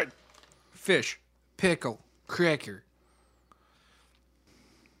 That's right. Fish, pickle, cracker.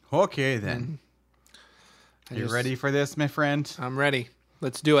 Okay, then. You ready for this, my friend? I'm ready.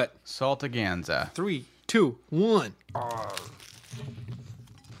 Let's do it. Saltaganza. 3, 2, 1.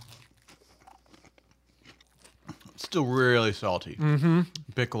 Still really salty. Mm-hmm.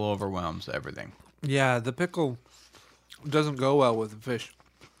 Pickle overwhelms everything. Yeah, the pickle doesn't go well with the fish.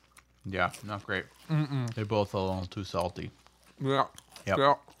 Yeah, not great. They both are a little too salty. Yeah. Yep.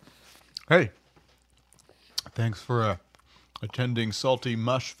 Yeah. Hey, thanks for attending Salty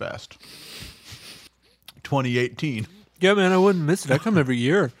Mush Fest 2018. Yeah, man, I wouldn't miss it. I come every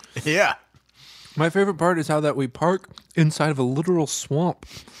year. Yeah. My favorite part is how that we park inside of a literal swamp.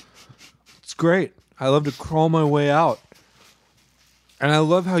 It's great. I love to crawl my way out. And I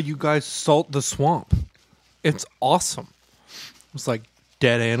love how you guys salt the swamp. It's awesome. It's like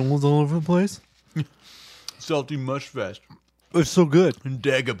dead animals all over the place. Salty Mush Fest It's so good. in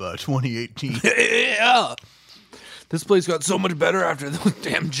Dagobah 2018. Yeah. This place got so much better after those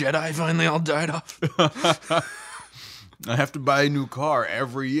damn Jedi finally all died off. I have to buy a new car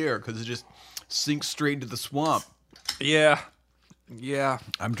every year because it just sinks straight into the swamp. Yeah. Yeah.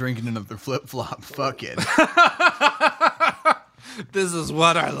 I'm drinking another flip-flop. Fuck it. This is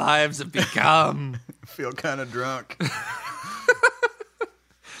what our lives have become. I feel kind of drunk.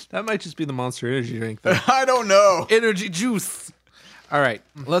 That might just be the Monster Energy drink, though. I don't know. Energy juice. All right.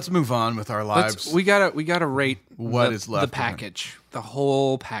 Let's move on with our lives. We gotta rate What the, is left the of it. package, the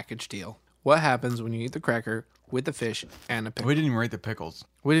whole package deal. What happens when you eat the cracker with the fish and a pickle? We didn't even rate the pickles.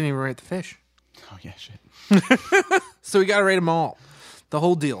 We didn't even rate the fish, Oh, yeah, shit. so we gotta rate them all, the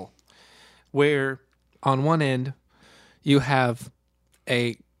whole deal. Where on one end you have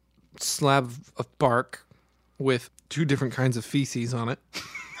a slab of bark with 2 different kinds of feces on it,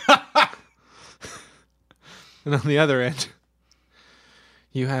 and on the other end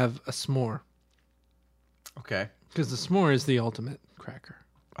you have a s'more. Okay. Because the s'more is the ultimate cracker.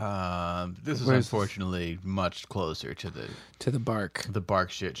 This is Where's this? unfortunately much closer to To the bark. the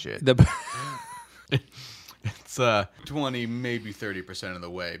bark shit. The It's 20, maybe 30% of the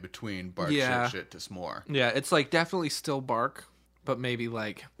way between bark Yeah. shit to s'more. yeah, it's like definitely still bark, but maybe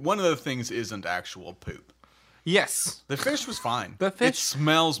like One of the things isn't actual poop. yes, The fish was fine. The fish- It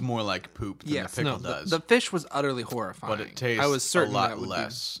smells more like poop than yes, the pickle no, does. the fish was utterly horrifying. But it tastes I was certain a lot that would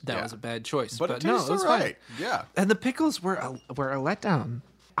less. Be, that Yeah. was a bad choice, but it no, tastes it was all right. fine. Yeah. And the pickles were a letdown.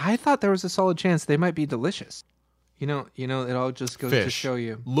 I thought there was a solid chance they might be delicious. You know, it all just goes to Fish show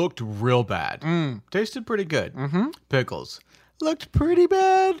you. looked real bad. Tasted pretty good. Pickles looked pretty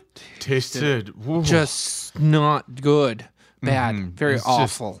bad. Tasted woo. Just not good. Bad. Very It's just-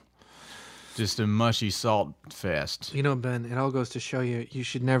 awful. Just a mushy salt fest. You know, Ben, it all goes to show you, you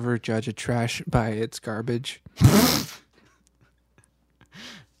should never judge a trash by its garbage.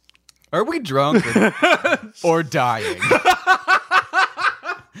 Are we drunk or dying?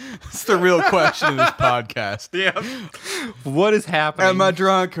 That's the real question of this podcast. Yeah. What is happening? Am I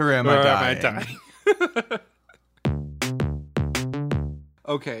drunk or am I dying?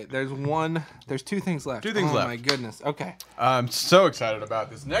 Okay, there's two things left. Two things left. Oh my goodness. Okay. I'm so excited about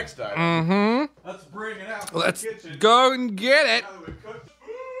this next item. Mm-hmm. Let's bring it out. Let's the kitchen. go and get it. Now that we've cooked food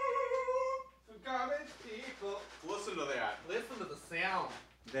for garbage people. Listen to that. Listen to the sound.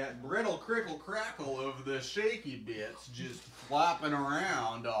 That brittle crickle crackle of the shaky bits just flopping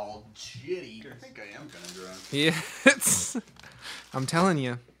around all shitty. I think I am kind of drunk. Yeah, I'm telling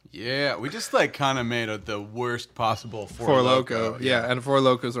you. Yeah, we just like kind of made the worst possible Four Loko. Yeah, and Four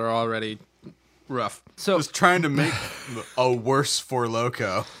Lokos are already rough. So just trying to make a worse Four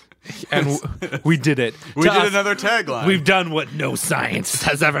Loko. And we did it. We did another tagline. We've done what no science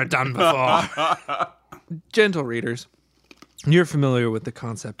has ever done before. Gentle readers, you're familiar with the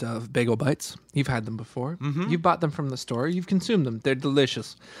concept of bagel bites. You've had them before. Mm-hmm. You've bought them from the store. You've consumed them. They're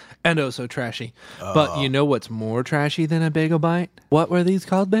delicious and oh so trashy. But you know what's more trashy than a bagel bite? What were these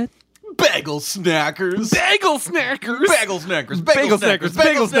called, Ben? Bagel snackers. Bagel snackers. Bagel snackers. Bagel snackers.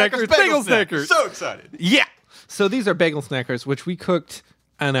 Bagel snackers. Bagel snackers. So excited. Yeah. So these are bagel snackers, which we cooked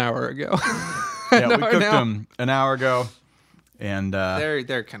an hour ago. Yeah, we cooked them an hour ago, and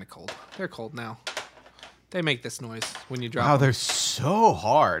they're kind of cold. They're cold now. They make this noise when you drop wow, them. they're so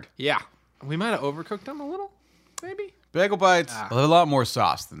hard. Yeah. We might have overcooked them a little, maybe. Bagel bites, a lot more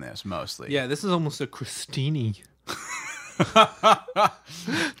sauce than this, mostly. Yeah, this is almost a crostini.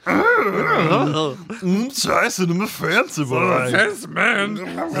 Scheiße, I'm a fancy boy. Yes, man.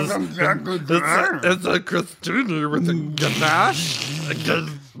 It's a crostini with a ganache.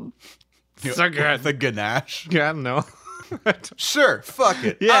 So good. The ganache. Yeah, no. Sure, fuck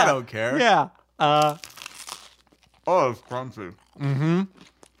it. Yeah. I don't care. Yeah. Oh, it's crunchy.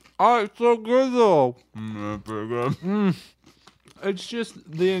 Oh, it's so good, though. Pretty good. It's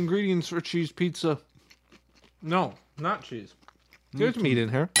just the ingredients for cheese pizza. No, not cheese. There's meat in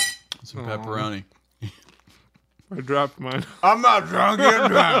here. Some pepperoni. I dropped mine. I'm not drunk, you're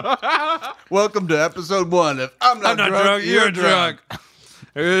drunk. Welcome to episode 1 of I'm not drunk, you're drunk.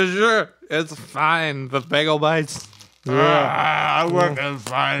 Sure, it's fine. The bagel bites. I work in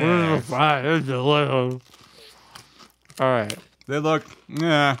finance. Fine. It's delicious. All right. They look,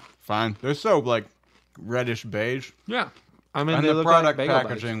 fine. They're so, like, reddish beige. Yeah. I mean, And they the look product like bagel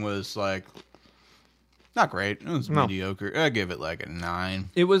packaging was, like, not great. It was mediocre. I give it, like, a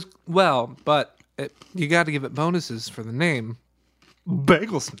 9. It was, well, but you got to give it bonuses for the name.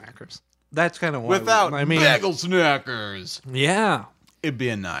 Bagel Snackers. That's kind of what Without I mean. bagel snackers, Yeah. it'd be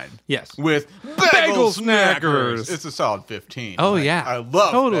a 9. Yes. With bagel snackers, it's a solid 15. Oh, Like, yeah. I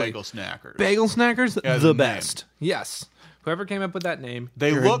love Totally. bagel snackers. Bagel Snackers, As the a name. best. Yes. Whoever came up with that name,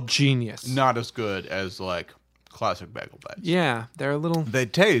 They you're look a genius. Not as good as, like, classic bagel bites. Yeah, they're a little. They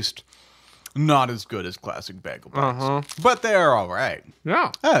taste not as good as classic bagel bites. Uh-huh. But they're all right.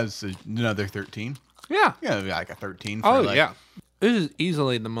 Yeah. That's another 13. Yeah. Yeah, like a 13 for Oh, like, yeah. This is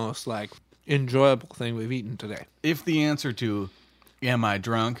easily the most, like, enjoyable thing we've eaten today. If the answer to am I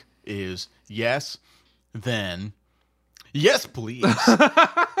drunk is yes, then yes, please.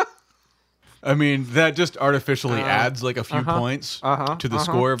 I mean, that just artificially adds like a few points to the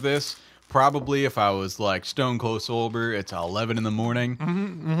score of this. Probably if I was like stone cold sober, it's 11 in the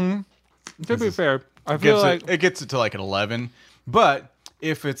morning. To be fair, I feel like it gets it to like an 11. But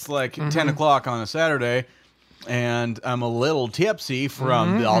if it's like 10 o'clock on a Saturday and I'm a little tipsy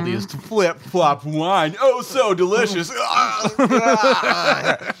from all these flip-flop wine, oh, so delicious.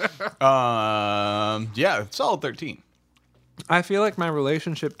 Yeah, solid 13. I feel like my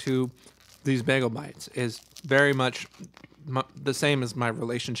relationship to these bagel bites is very much the same as my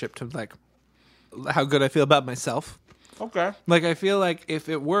relationship to like how good I feel about myself. Okay. Like I feel like if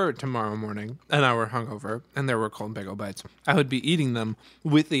it were tomorrow morning and I were hungover and there were cold bagel bites, I would be eating them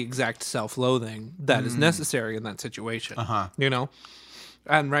with the exact self-loathing that is necessary in that situation. You know?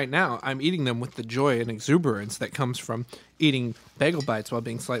 And right now, I'm eating them with the joy and exuberance that comes from eating bagel bites while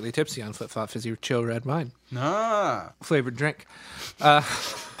being slightly tipsy on Flip Flop Fizzy Chill Red Wine flavored drink.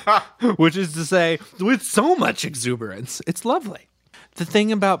 Which is to say, with so much exuberance, it's lovely. The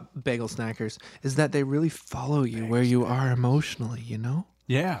thing about bagel snackers is that they really follow you where you are emotionally, you know?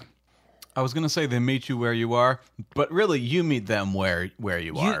 Yeah. I was going to say they meet you where you are, but really you meet them where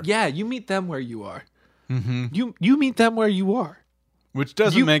you are. Yeah, you meet them where you are. Mm-hmm. You meet them where you are. Which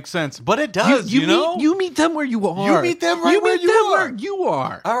doesn't make sense, but it does, you know? You meet them where you are. You meet them right where you are. Where you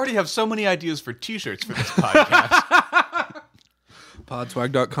are. I already have so many ideas for t-shirts for this podcast.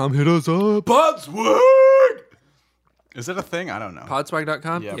 Podswag.com, hit us up. Podswag! Is that a thing? I don't know.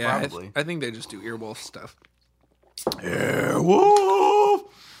 Podswag.com? Yeah, probably. I think they just do Earwolf stuff. Earwolf!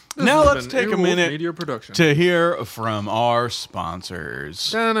 Now let's take a minute Media Production. to hear from our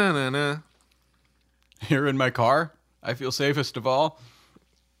sponsors. Da-na-na-na. Here in my car, I feel safest of all.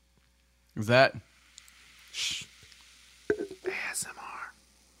 Is that ASMR.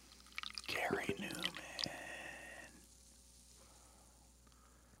 Gary Newman?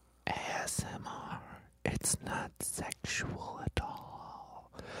 ASMR. It's not sexual at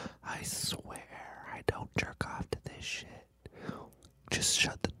all. I swear I don't jerk off to this shit. Just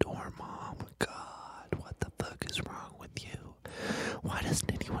shut the door, Mom. God, what the fuck is wrong with you? Why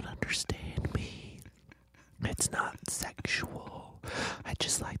doesn't anyone understand me? It's not sexual. I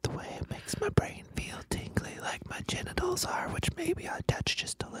just like the way it makes my brain feel tingly like my genitals are, which maybe I touch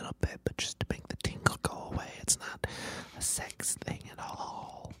just a little bit, but just to make the tingle go away. It's not a sex thing at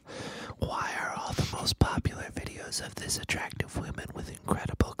all. Why are all the most popular videos of this attractive women with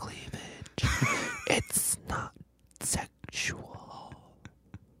incredible cleavage? It's not sexual.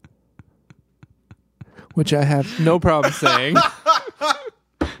 Which I have no problem saying.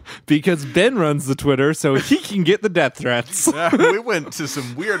 Because Ben runs the Twitter, so he can get the death threats. Yeah, we went to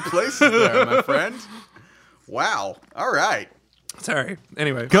some weird places there, my friend. Wow. All right. Sorry.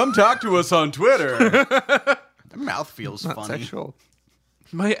 Anyway. Come talk to us on Twitter. My mouth feels Not funny. sexual.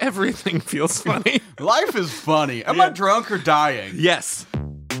 My everything feels funny. Life is funny. Am I drunk or dying? Yes.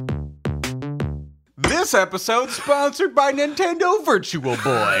 This episode sponsored by Nintendo Virtual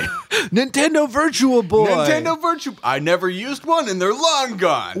Boy. Nintendo Virtual Boy. Nintendo Virtual. I never used one, and they're long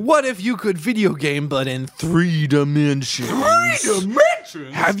gone. What if you could video game, but in 3 dimensions? 3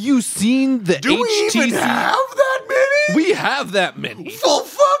 dimensions. Have you seen the Do we HTC? even have that many? We have that many. Full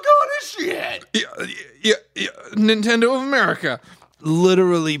fuck on a shit. Yeah. Nintendo of America.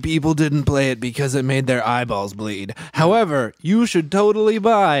 Literally, people didn't play it because it made their eyeballs bleed. However, you should totally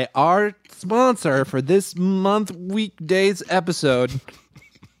buy our sponsor for this month weekdays episode.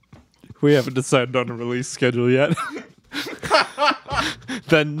 We haven't decided on a release schedule yet.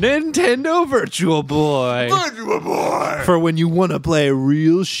 The Nintendo Virtual Boy. Virtual Boy. For when you want to play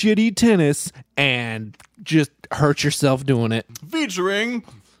real shitty tennis and just hurt yourself doing it. Featuring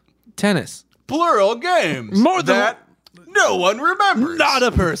Tennis. plural games. More than- that no one remembers. Not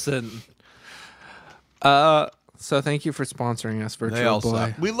a person. So thank you for sponsoring us, Virtual They all Boy.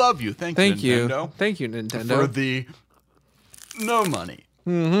 suck. We love you. Thank you, Nintendo. Thank you, Nintendo. For the no money.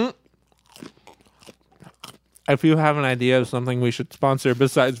 If you have an idea of something we should sponsor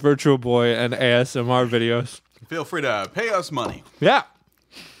besides Virtual Boy and ASMR videos, Feel free to pay us money. yeah.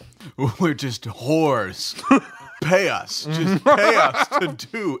 We're just whores. Pay us. Just pay us to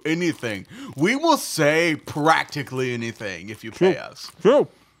do anything. We will say practically anything if you pay us. True.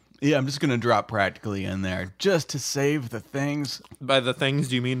 Yeah, I'm just going to drop practically in there just to save the things. By the things,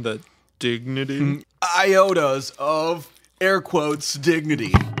 do you mean the dignity? Iotas of air quotes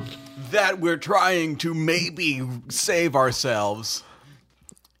dignity that we're trying to maybe save ourselves.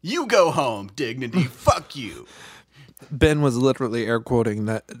 You go home, dignity. Fuck you. Ben was literally air quoting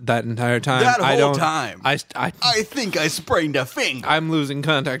that entire time. That whole time. I think I sprained a finger. I'm losing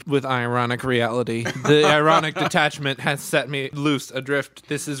contact with ironic reality. The ironic detachment has set me loose adrift.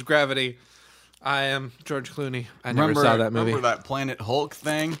 This is gravity. I am George Clooney. I never saw that movie. Remember that Planet Hulk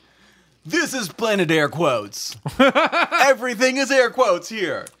thing? This is Planet Air Quotes. Everything is air quotes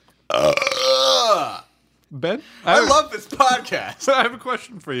here. Ben, I love this podcast. I have a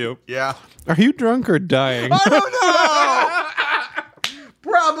question for you. Yeah. Are you drunk or dying? I don't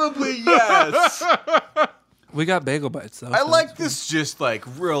know. Probably yes. We got bagel bites, though. I like this just like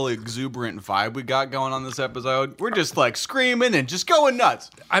real exuberant vibe we got going on this episode. We're just like screaming and just going nuts.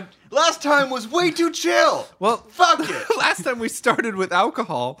 Last time was way too chill. Well, Fuck it. last time we started with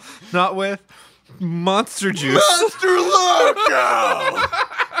alcohol, not with monster juice. Monster Loco!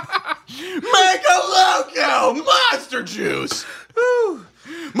 Mega Loco! Monster Juice! Woo.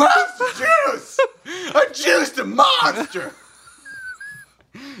 Monster Juice! A juiced monster!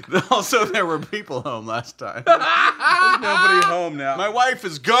 Also, there were people home last time. There's nobody home now. My wife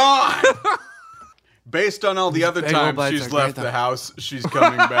is gone! Based on all the other bagel times bites she's are left great, the though. house, she's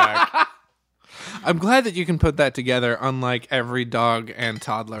coming back. I'm glad that you can put that together, unlike every dog and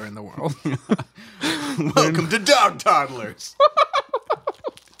toddler in the world. Welcome to Dog Toddlers.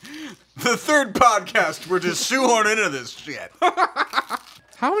 The third podcast, we're just shoehorning into this shit.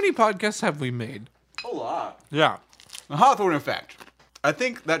 How many podcasts have we made? A lot. Yeah. The Hawthorne Effect. I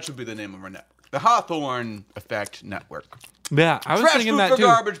think that should be the name of our network. The Hawthorne Effect Network. Yeah, I was Trash thinking Food that for too.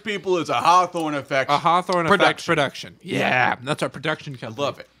 Garbage People is a Hawthorne Effect A Hawthorne Effect production. production. Yeah, that's our production company.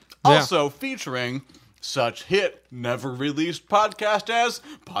 Love it. Yeah. Also featuring such hit, never-released podcast as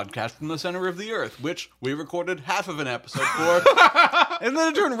Podcast from the Center of the Earth, which we recorded half of an episode for. And then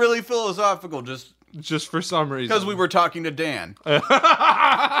it turned really philosophical Just for some reason. because we were talking to Dan.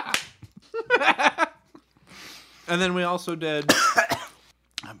 And then we also did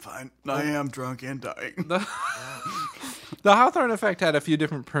I'm fine. I am drunk and dying. the Hawthorne Effect had a few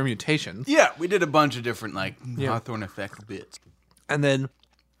different permutations. Yeah, we did a bunch of different, Yeah. Hawthorne Effect bits. And then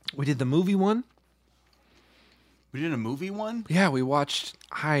we did the movie one. We did a movie one? Yeah, we watched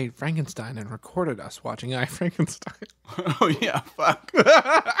I, Frankenstein and recorded us watching I, Frankenstein. Oh, yeah, fuck.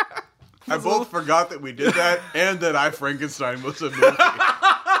 I both forgot that we did that and that I, Frankenstein was a movie.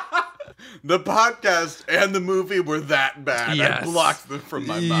 The podcast and the movie were that bad. Yes. I blocked them from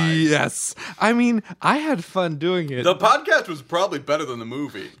my mind. Yes. I mean, I had fun doing it. The podcast was probably better than the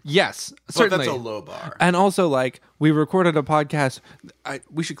movie. Yes, But certainly. that's a low bar. And also, like, we recorded a podcast.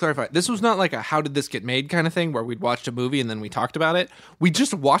 We should clarify. This was not like a how did this get made kind of thing where we'd watched a movie and then we talked about it. We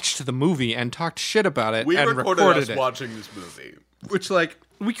just watched the movie and talked shit about it We and recorded us it. watching this movie. Which, like,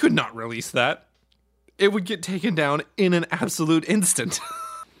 we could not release that. It would get taken down in an absolute instant.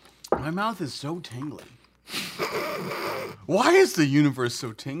 My mouth is so tingly. Why is the universe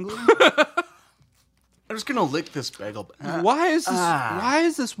so tingly? I'm just gonna lick this bagel. Why is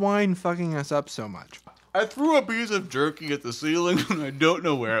this wine fucking us up so much? I threw a piece of jerky at the ceiling and I don't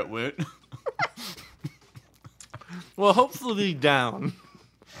know where it went. Well, hopefully down.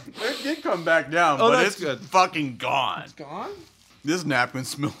 It did come back down, Oh, but that's it's good. fucking gone. Gone? This napkin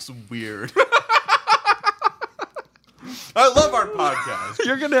smells weird. I love our podcast.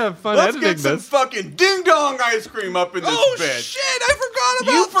 You're gonna have fun Let's editing get some this. fucking ding dong ice cream up in this bitch. shit! I forgot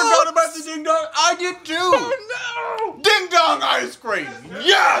about You forgot about the ding dong? I did too. Oh no! Ding dong ice cream.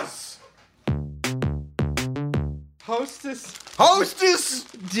 Yes. Hostess.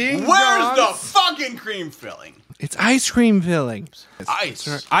 Ding Where's the dongs. fucking cream filling? It's ice cream filling.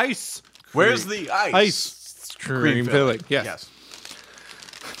 Ice. Ice. Where's the ice? Ice cream filling? Yes.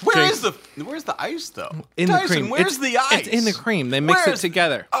 Where's the ice though? In Tyson, the cream. Where's the ice? It's in the cream. They mix Where's- it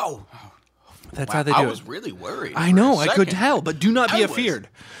together. Oh, That's wow, how they do I it. was really worried. I for know. a I could second. tell, but do not be I was- afeared.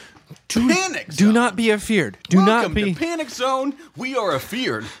 Panic Do zone. not be afeared. Do Welcome not be. to Panic Zone. We are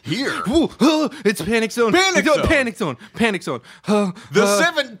afeared here. Ooh, it's panic zone. Panic zone. Panic zone. Panic zone. The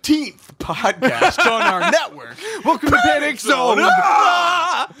 17th podcast on our network. Welcome to Panic Zone.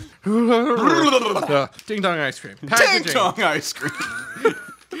 Ah! Ding dong ice cream. Ding Packaging. dong ice cream.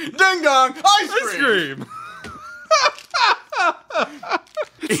 Ding dong ice cream.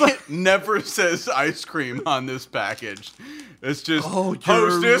 It never says ice cream on this package. It's just Oh, you're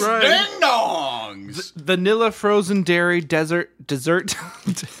Hostess right. Ding Dongs. Vanilla frozen dairy dessert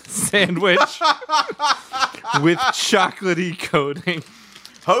sandwich with chocolatey coating.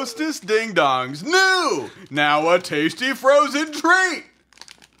 Hostess Ding Dongs. New. Now a tasty frozen treat.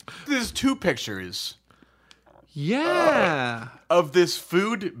 There's two pictures Yeah. of this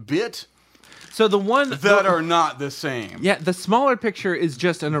food bit So the one that are not the same. yeah, the smaller picture is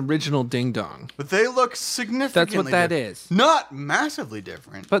just an original ding dong, But they look significantly That's what that different. is. Not massively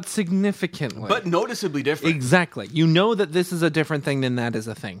different, but significantly. but noticeably different. exactly. You know that this is a different thing than that is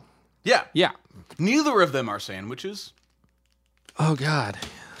a thing. Yeah. Yeah. Neither of them are sandwiches. Oh God.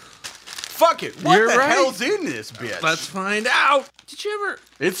 Fuck it. What You're the right. hell's in this bitch? Let's find out. Did you ever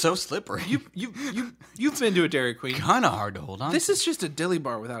It's so slippery. you've been to a Dairy Queen? Kind of hard to hold on. This is just a dilly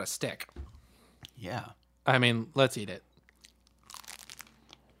bar without a stick. Yeah. I mean, let's eat it.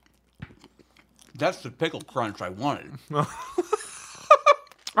 That's the pickle crunch I wanted. I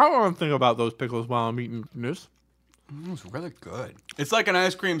don't want to think about those pickles while I'm eating this. It was really good. It's like an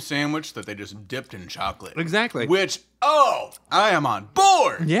ice cream sandwich that they just dipped in chocolate. Exactly. Which, I am on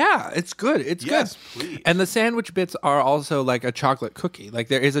board. Yeah, it's good. It's Yes, good. please. And the sandwich bits are also like a chocolate cookie. Like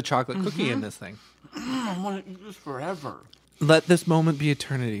there is a chocolate cookie in this thing. I want to eat this forever. Let this moment be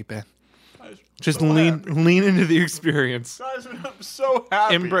eternity, Ben. Guys, Just so lean happy. lean into the experience. Guys, I'm so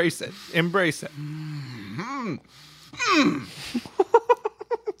happy. Embrace it. Embrace it.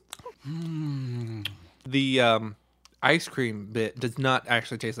 The ice cream bit does not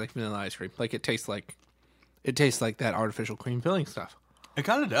actually taste like vanilla ice cream. Like it tastes like that artificial cream filling stuff. It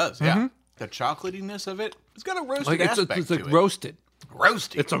kind of does, yeah. The chocolatiness of it, it's got a roasted Like it's aspect like to it. roasted.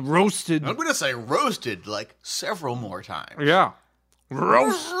 Roasted. It's a roasted. I'm going to say roasted like several more times. Yeah.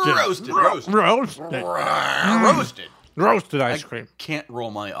 Roasted. Roasted. Roasted. Roasted. Roasted ice cream. Can't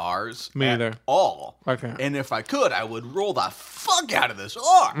roll my R's Me at either. all. I can't. And if I could, I would roll the fuck out of this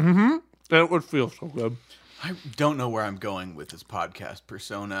R. It would feel so good. I don't know where I'm going with this podcast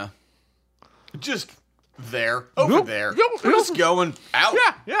persona. Just there. Over You'll- there. you'll- Just going out.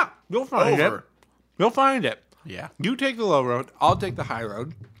 Yeah. You'll find Over. it. You'll find it. Yeah. You take the low road. I'll take the high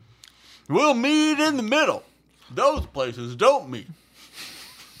road. We'll meet in the middle. Those places don't meet.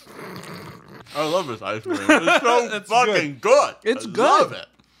 I love this ice cream. It's so It's fucking good. It's I good. love it.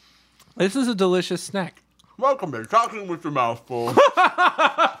 This is a delicious snack. Welcome to Talking with Your Mouth Full.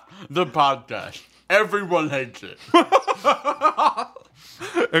 The podcast. Everyone hates it.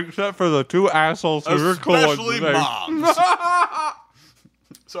 Except for the two assholes who are cool Especially moms.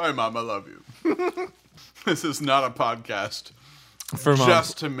 Sorry, Mom, I love you. This is not a podcast for moms.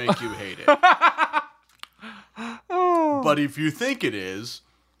 just to make you hate it. But if you think it is,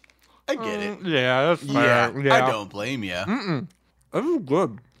 I get it. Yeah, that's fair. Yeah, I don't blame you. This is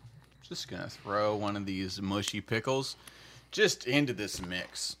good. Just gonna throw one of these mushy pickles just into this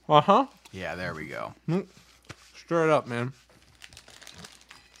mix. Uh-huh. Yeah, there we go. Stir it up, man.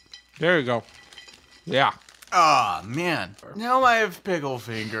 There you go. Yeah. Ah, man. Now I have pickle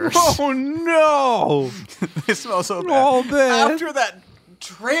fingers. Oh, no. They smell so bad. Oh, man. After that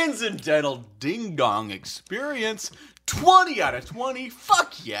transcendental ding-dong experience, 20 out of 20,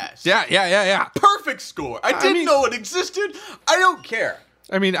 fuck yes. Yeah. Perfect score. I didn't mean- know it existed. I don't care.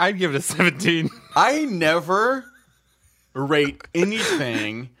 I mean, I'd give it a 17. I never rate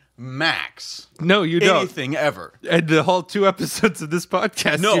anything max. No, you don't. Anything ever. And the whole 2 episodes of this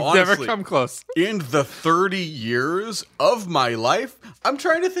podcast, No, you've never honestly. come close. In the 30 years of my life, I'm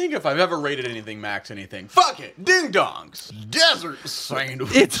trying to think if I've ever rated anything max anything. Fuck it. Ding dongs. Desert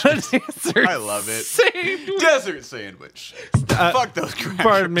sandwich. It's an answer. I love it. Sandwich. Desert sandwich. Fuck those crackers.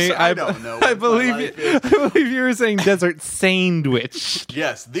 Pardon me. I don't know. I what my believe life you. is. I believe you were saying desert sandwich.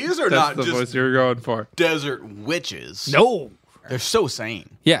 Yes, these are That's not the voice just you were going for. desert witches. No. They're so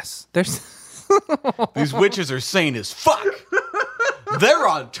sane. Yes. There's. These witches are sane as fuck. They're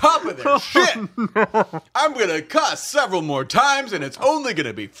on top of their shit. I'm gonna cuss several more times, and it's only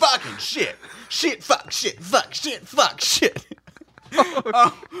gonna be fucking shit. Shit, fuck, shit, fuck, shit, fuck, shit.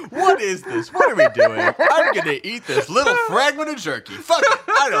 What is this? What are we doing? I'm gonna eat this little fragment of jerky. Fuck it.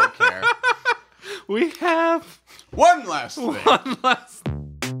 I don't care. We have One last thing. one last.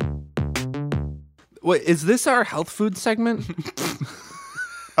 Wait, is this our health food segment?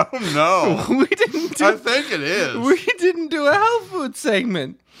 Oh no. We didn't I do. think it is. We didn't do a health food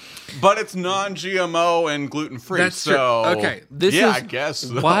segment. But it's non-GMO and gluten-free, That's true. so... Okay, this yeah, is I guess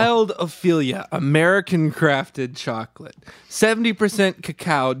so. Wild Ophelia, American crafted chocolate, 70%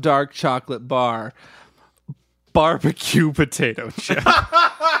 cacao, dark chocolate bar, barbecue potato chip.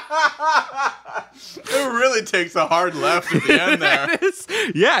 It really takes a hard left at the end there. It is.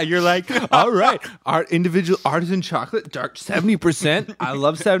 Yeah, you're like, all right, our individual artisan chocolate, dark 70%. I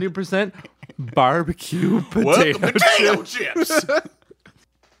love 70%. Barbecue potato Welcome to potato chip. chips. I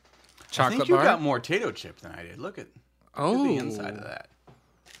Chocolate think you bar. got more potato chip than I did. Look at the inside of that.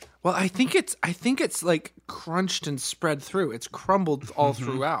 Well, I think it's like crunched and spread through. It's crumbled all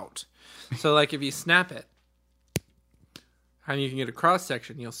throughout. So like if you snap it, and you can get a cross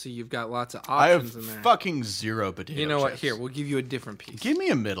section, you'll see you've got lots of I have options in there. fucking zero potato You know what? chips. Here, we'll give you a different piece. Give me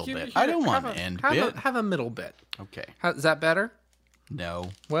a middle Here- bit. here, I don't want have an a- end have bit. have a middle bit. Okay. Is that better?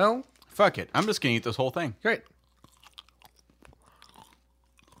 No. Well, Fuck it. I'm just going to eat this whole thing. great.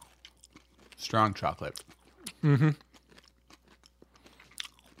 Strong chocolate. And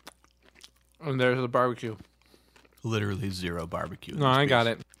there's the barbecue. Literally zero barbecue. in No, this I piece. got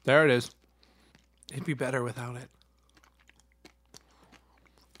it. There it is. It'd be better without it.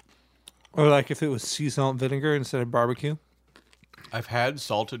 Or like if it was sea salt vinegar instead of barbecue. I've had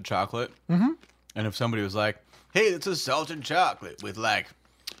salted chocolate. And if somebody was like, hey, it's a salted chocolate with like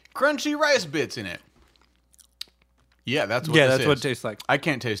crunchy rice bits in it. Yeah, that's what That's what it tastes like. I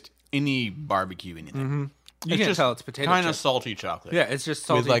can't taste any barbecue anything. You can't tell it's potato Kind of chip. salty chocolate. Yeah, it's just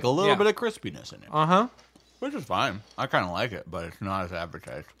salty. With like a little yeah. bit of crispiness in it. Uh-huh. Which is fine. I kind of like it, but it's not as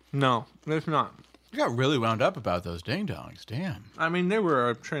advertised. No, it's not. You got really wound up about those ding-dongs. Damn. I mean, they were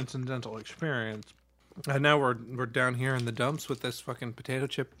a transcendental experience. And now we're down here in the dumps with this fucking potato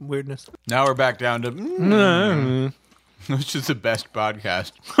chip weirdness. Now we're back down to... Which is the best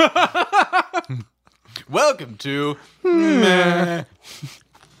podcast. Welcome to... the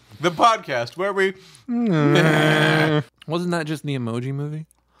podcast where we... Wasn't that just the Emoji Movie?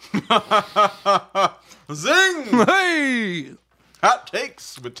 Zing! Hey! Hot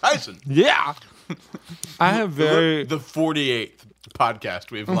takes with Tyson. Yeah! I have very... The 48th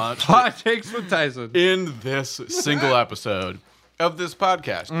podcast we've launched Hot takes with Tyson. in this single episode of this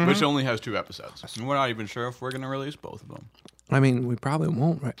podcast, which only has 2 episodes. And we're not even sure if we're going to release both of them. I mean, we probably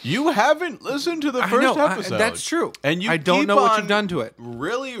won't, right? You haven't listened to the first episode. That's true. And you I don't keep know what on you've done to it.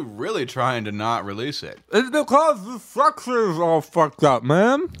 Really, really trying to not release it. It's because the structure is all fucked up,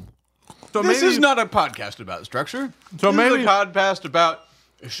 man. So This is not a podcast about structure. So this maybe- is a podcast about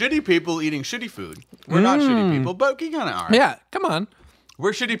shitty people eating shitty food. We're not shitty people, but we kind of are. Yeah, come on.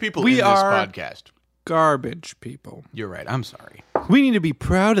 We're shitty people We in this are- podcast. Garbage people. You're right. I'm sorry. We need to be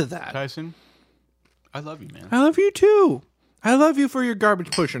proud of that. Tyson, I love you, man. I love you too. I love you for your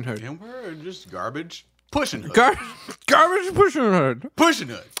garbage pushing hood. And we're just garbage pushing hood. Garbage pushing hood. Pushing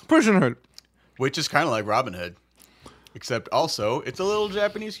hood. Pushing hood. Which is kind of like Robin Hood. Except also, it's a little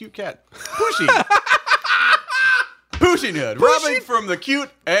Japanese cute cat. Pushy. Pushing hood. Robbing from the cute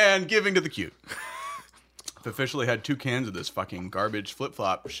and giving to the cute. I've officially had 2 cans of this fucking garbage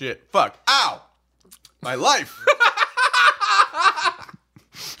flip-flop shit. Fuck. Ow! My life.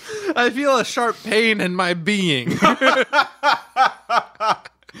 I feel a sharp pain in my being.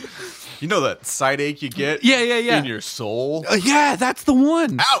 You know that side ache you get? Yeah. In your soul? Yeah, that's the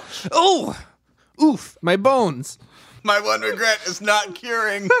one. Ouch! Oh, oof, my bones. My one regret is not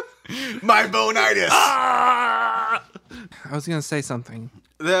curing my bonitis. I was gonna say something.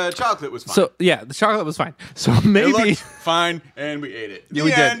 The chocolate was fine. So yeah, the chocolate was fine. So it maybe looked fine, and we ate it. yeah, we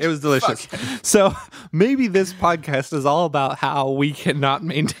The did. end. It was delicious. Fuck. So maybe this podcast is all about how we cannot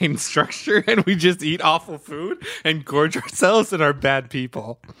maintain structure and we just eat awful food and gorge ourselves and are bad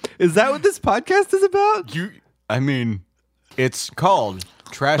people. Is that what this podcast is about? I mean, it's called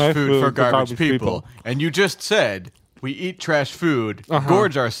Trash Food for Garbage People. And you just said we eat trash food,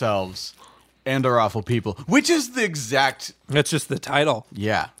 gorge ourselves, and are awful people. Which is the exact... That's just the title.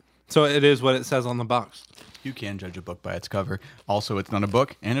 Yeah. So it is what it says on the box. You can judge a book by its cover. Also, it's not a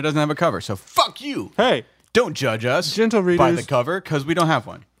book, and it doesn't have a cover. So fuck you. Hey, Don't judge us Gentle by readers. the cover, because we don't have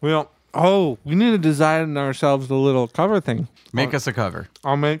one. we don't. Oh, we need to design ourselves a little cover thing. Make us a cover.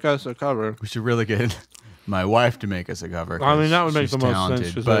 I'll make us a cover. We should really get my wife to make us a cover. I mean, that would make she's the most talented,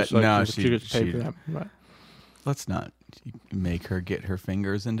 sense. 'Cause But that's like, no, she gets paid for that. Right. Let's not make her get her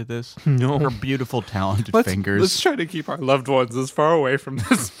fingers into this. No. Her beautiful, talented Let's fingers. try to keep our loved ones as far away from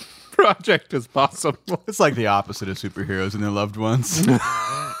this project as possible. It's like the opposite of superheroes and their loved ones.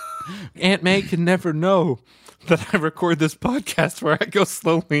 Aunt May can never know that I record this podcast where I go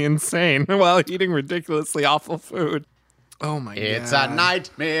slowly insane while eating ridiculously awful food. Oh my god. It's a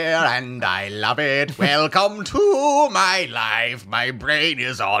nightmare and I love it. Welcome to my life. My brain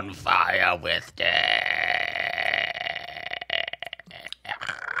is on fire with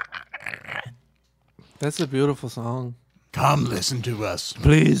That's a beautiful song. Come listen to us.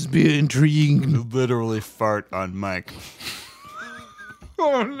 Please be intrigued. Literally fart on mic.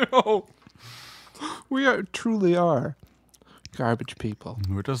 Oh no. We are truly are garbage people.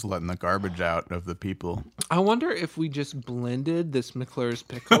 We're just letting the garbage out of the people. I wonder if we just blended this McClure's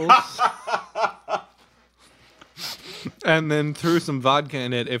pickles and then threw some vodka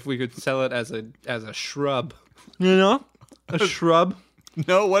in it, if we could sell it as a shrub. You know? A shrub.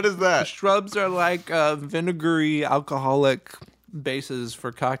 No, what is that? Shrubs are like vinegary alcoholic bases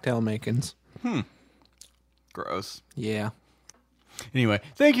for cocktail makings. Gross. Yeah. Anyway,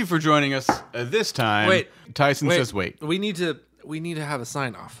 thank you for joining us this time. Wait. Tyson says wait. We need to have a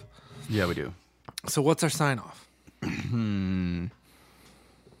sign off. Yeah, we do. So what's our sign off?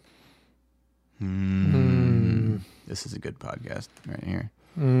 This is a good podcast right here.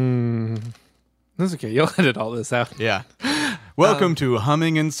 That's okay. You'll edit all this out. Yeah. Welcome to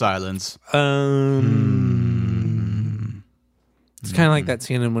Humming in Silence. It's kind of like that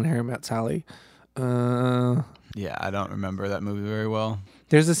scene in When Harry Met Sally. Yeah, I don't remember that movie very well.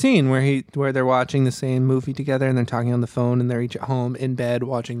 There's a scene where they're watching the same movie together and they're talking on the phone and they're each at home in bed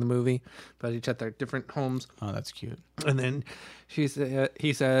watching the movie, but each at their different homes. Oh, that's cute. And then she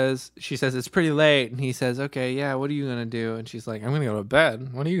says it's pretty late, and he says, "Okay, yeah, what are you gonna do?" And she's like, "I'm gonna go to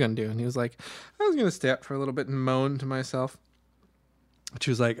bed. What are you gonna do?" And he was like, "I was gonna stay up for a little bit and moan to myself." She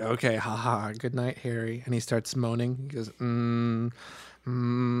was like, "Okay, haha, good night, Harry." And he starts moaning. He goes, and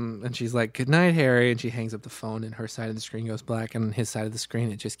she's like, "Good night, Harry." And she hangs up the phone, and her side of the screen goes black, and on his side of the screen,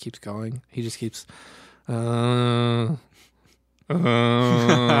 it just keeps going. He just keeps,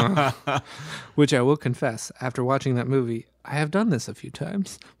 which I will confess, after watching that movie, I have done this a few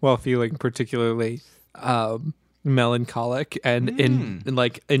times while feeling particularly melancholic and in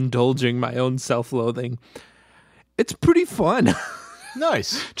like indulging my own self-loathing. It's pretty fun.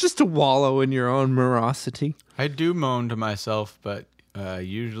 Nice. Just to wallow in your own morosity. I do moan to myself, but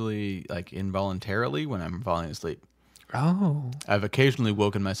usually like involuntarily when I'm falling asleep. Oh. I've occasionally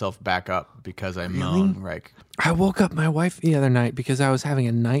woken myself back up because I moan. Like, I woke up my wife the other night because I was having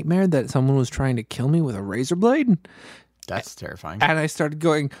a nightmare that someone was trying to kill me with a razor blade. that's terrifying. And I started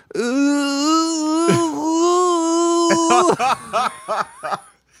going,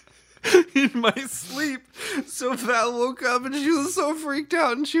 in my sleep. So Val woke up and she was so freaked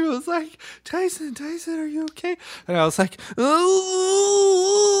out and she was like, Tyson, are you okay? And I was like,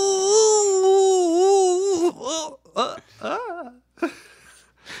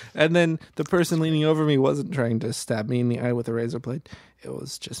 and then the person leaning over me wasn't trying to stab me in the eye with a razor blade. It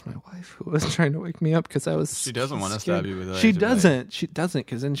was just my wife who was trying to wake me up because I was She doesn't want to scared. stab you with a She razor blade. doesn't. She doesn't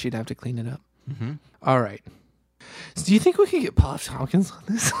because then she'd have to clean it up. Mm-hmm. All right. So do you think we can get Paul F. Tompkins on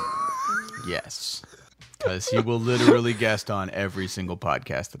this? Yes. Because he will literally guest on every single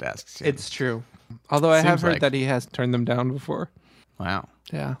podcast that asks him. It's true. Although I have Seems heard like- that he has turned them down before. Wow.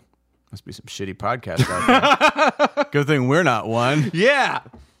 Yeah. Must be some shitty podcasts out there. Good thing we're not one. Yeah.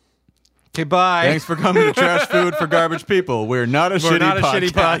 Okay, bye. Thanks for coming to Trash Food for Garbage People. We're not a, We're shitty, not a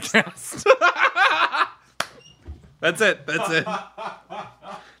podcast. shitty podcast. That's it.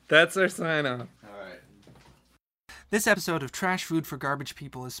 That's our sign off. This episode of Trash Food for Garbage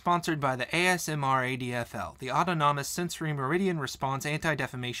People is sponsored by the ASMR ADFL, the Autonomous Sensory Meridian Response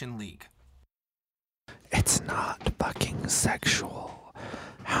Anti-Defamation League. It's not fucking sexual.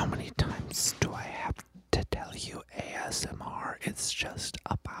 How many times do I have to tell you ASMR? It's just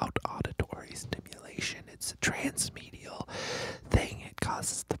about auditory stimulation. It's a transmedial thing. It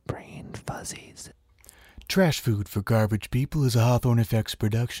causes the brain fuzzies. Trash Food for Garbage People is a Hawthorne Effects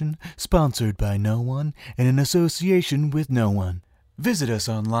production, sponsored by no one, and in association with no one. Visit us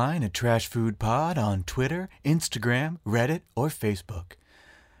online at Trash Food Pod on Twitter, Instagram, Reddit, or Facebook.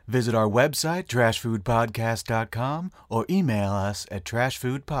 Visit our website, trashfoodpodcast.com, or email us at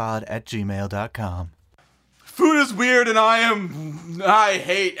trashfoodpod@gmail.com. Food is weird and I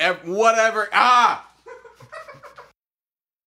hate whatever.